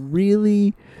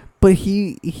 really? But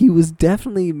he was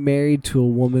definitely married to a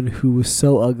woman who was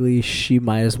so ugly she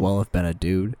might as well have been a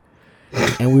dude.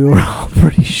 And we were all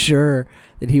pretty sure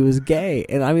that he was gay.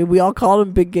 And I mean, we all called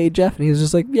him Big Gay Jeff, and he was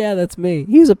just like, yeah, that's me.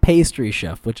 He's a pastry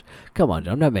chef, which, come on,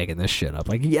 I'm not making this shit up.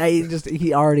 Like, yeah,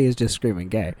 he already is just screaming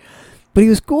gay. But he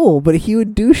was cool, but he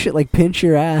would do shit like pinch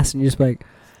your ass, and you're just like,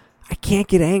 I can't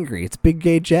get angry. It's Big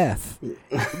Gay Jeff.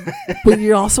 But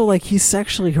you're also like, he's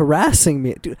sexually harassing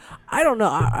me. Dude, I don't know.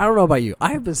 I don't know about you.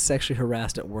 I have been sexually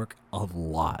harassed at work a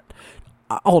lot.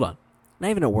 Hold on. Not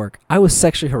even at work. I was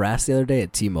sexually harassed the other day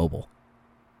at T-Mobile.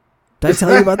 Did I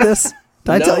tell you about this?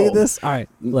 Did I tell you this? All right.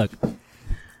 Look.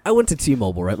 I went to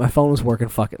T-Mobile, right? My phone was working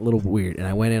fucking a little weird. And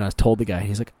I went in. I told the guy. And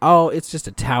he's like, oh, it's just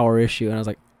a tower issue. And I was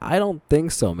like, I don't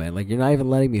think so, man. Like, you're not even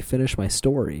letting me finish my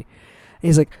story. And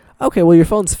he's like, okay, well, your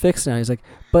phone's fixed now. He's like,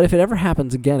 but if it ever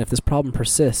happens again, if this problem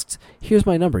persists, here's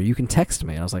my number. You can text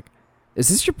me. And I was like, is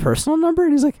this your personal number?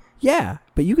 And he's like, yeah,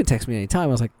 but you can text me anytime.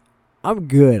 I was like, I'm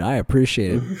good. I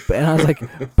appreciate it. And I was like,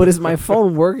 but is my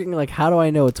phone working? Like, how do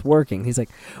I know it's working? He's like,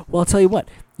 well, I'll tell you what.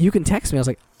 You can text me. I was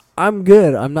like, I'm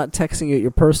good. I'm not texting you at your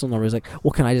personal number. He's like,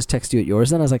 well, can I just text you at yours?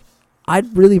 Then I was like,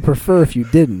 I'd really prefer if you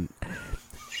didn't.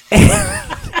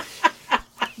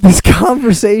 This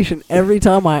conversation, every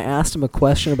time I asked him a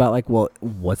question about, like, well,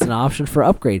 what's an option for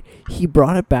upgrade, he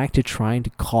brought it back to trying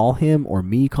to call him or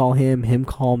me call him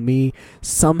call me,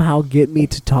 somehow get me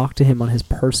to talk to him on his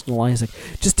personal line. He's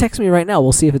like, just text me right now.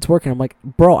 We'll see if it's working. I'm like,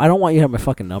 bro, I don't want you to have my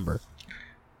fucking number.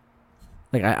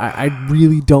 Like, I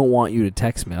really don't want you to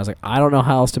text me. I was like, I don't know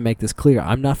how else to make this clear.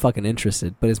 I'm not fucking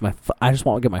interested, but I just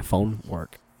want to get my phone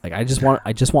work. Like, I just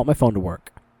want my phone to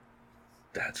work.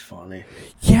 That's funny.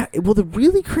 Yeah, well, the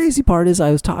really crazy part is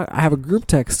I have a group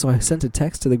text, so I sent a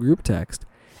text to the group text,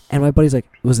 and my buddy's like,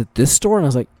 was it this store? And I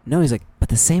was like, no. He's like, but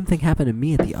the same thing happened to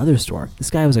me at the other store. This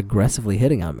guy was aggressively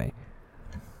hitting on me.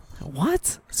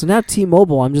 What? So now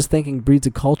T-Mobile, I'm just thinking, breeds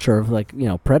a culture of, like, you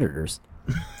know, predators.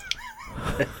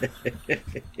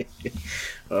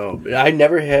 Oh, I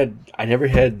never had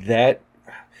that.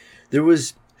 There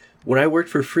was, when I worked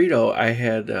for Frito,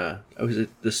 I was at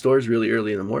the stores really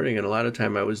early in the morning, and a lot of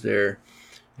time I was there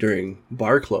during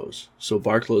bar close. So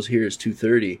bar close here is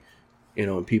 2:30, you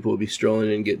know, and people would be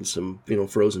strolling in getting some, you know,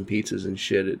 frozen pizzas and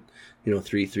shit at, you know,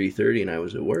 3:30, and I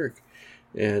was at work.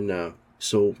 And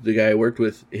so the guy I worked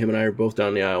with, him and I are both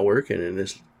down the aisle working, and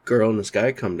this girl and this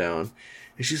guy come down,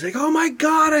 and she's like, oh my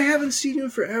God, I haven't seen you in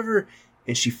forever.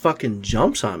 And she fucking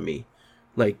jumps on me,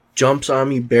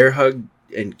 bear hug,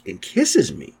 and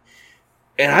kisses me.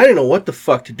 And I didn't know what the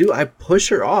fuck to do. I push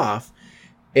her off,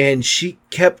 and she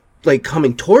kept, like,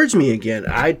 coming towards me again.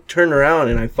 I turned around,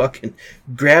 and I fucking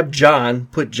grabbed John,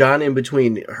 put John in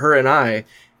between her and I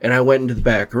went into the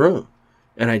back room.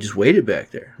 And I just waited back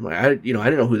there. I'm like, I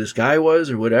didn't know who this guy was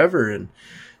or whatever. And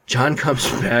John comes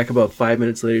back about 5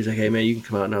 minutes later. He's like, hey, man, you can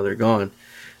come out now. They're gone.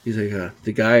 He's like,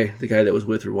 the guy that was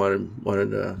with her wanted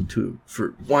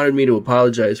me to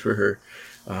apologize for her.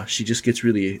 She just gets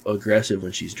really aggressive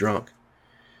when she's drunk.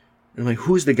 And I'm like,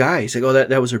 who's the guy? He's like, oh,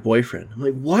 that was her boyfriend. I'm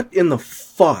like, what in the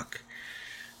fuck?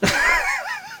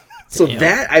 So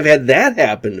Damn. I've had that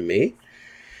happen to me.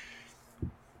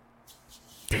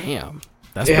 Damn.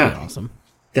 That's pretty awesome.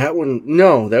 That one,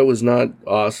 no, that was not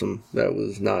awesome. That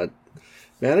was not.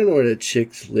 Man, I don't know where that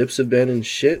chick's lips have been and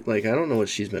shit. Like, I don't know what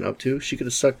she's been up to. She could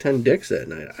have sucked 10 dicks that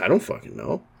night. I don't fucking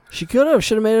know. She could have.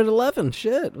 Should have made it 11.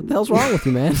 Shit. What the hell's wrong with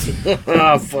you, man?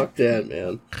 Ah, fuck that,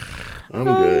 man. I'm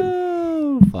good.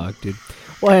 Oh, fuck, dude.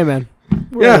 Well, hey, man.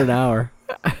 We're at an hour.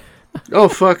 Oh,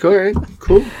 fuck. All right.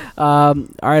 Cool. All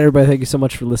right, everybody. Thank you so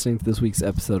much for listening to this week's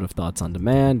episode of Thoughts on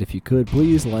Demand. If you could,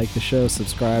 please like the show,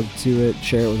 subscribe to it,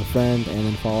 share it with a friend, and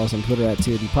then follow us on Twitter at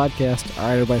TOD Podcast. All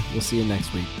right, everybody. We'll see you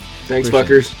next week. Thanks,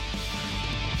 Appreciate fuckers. it.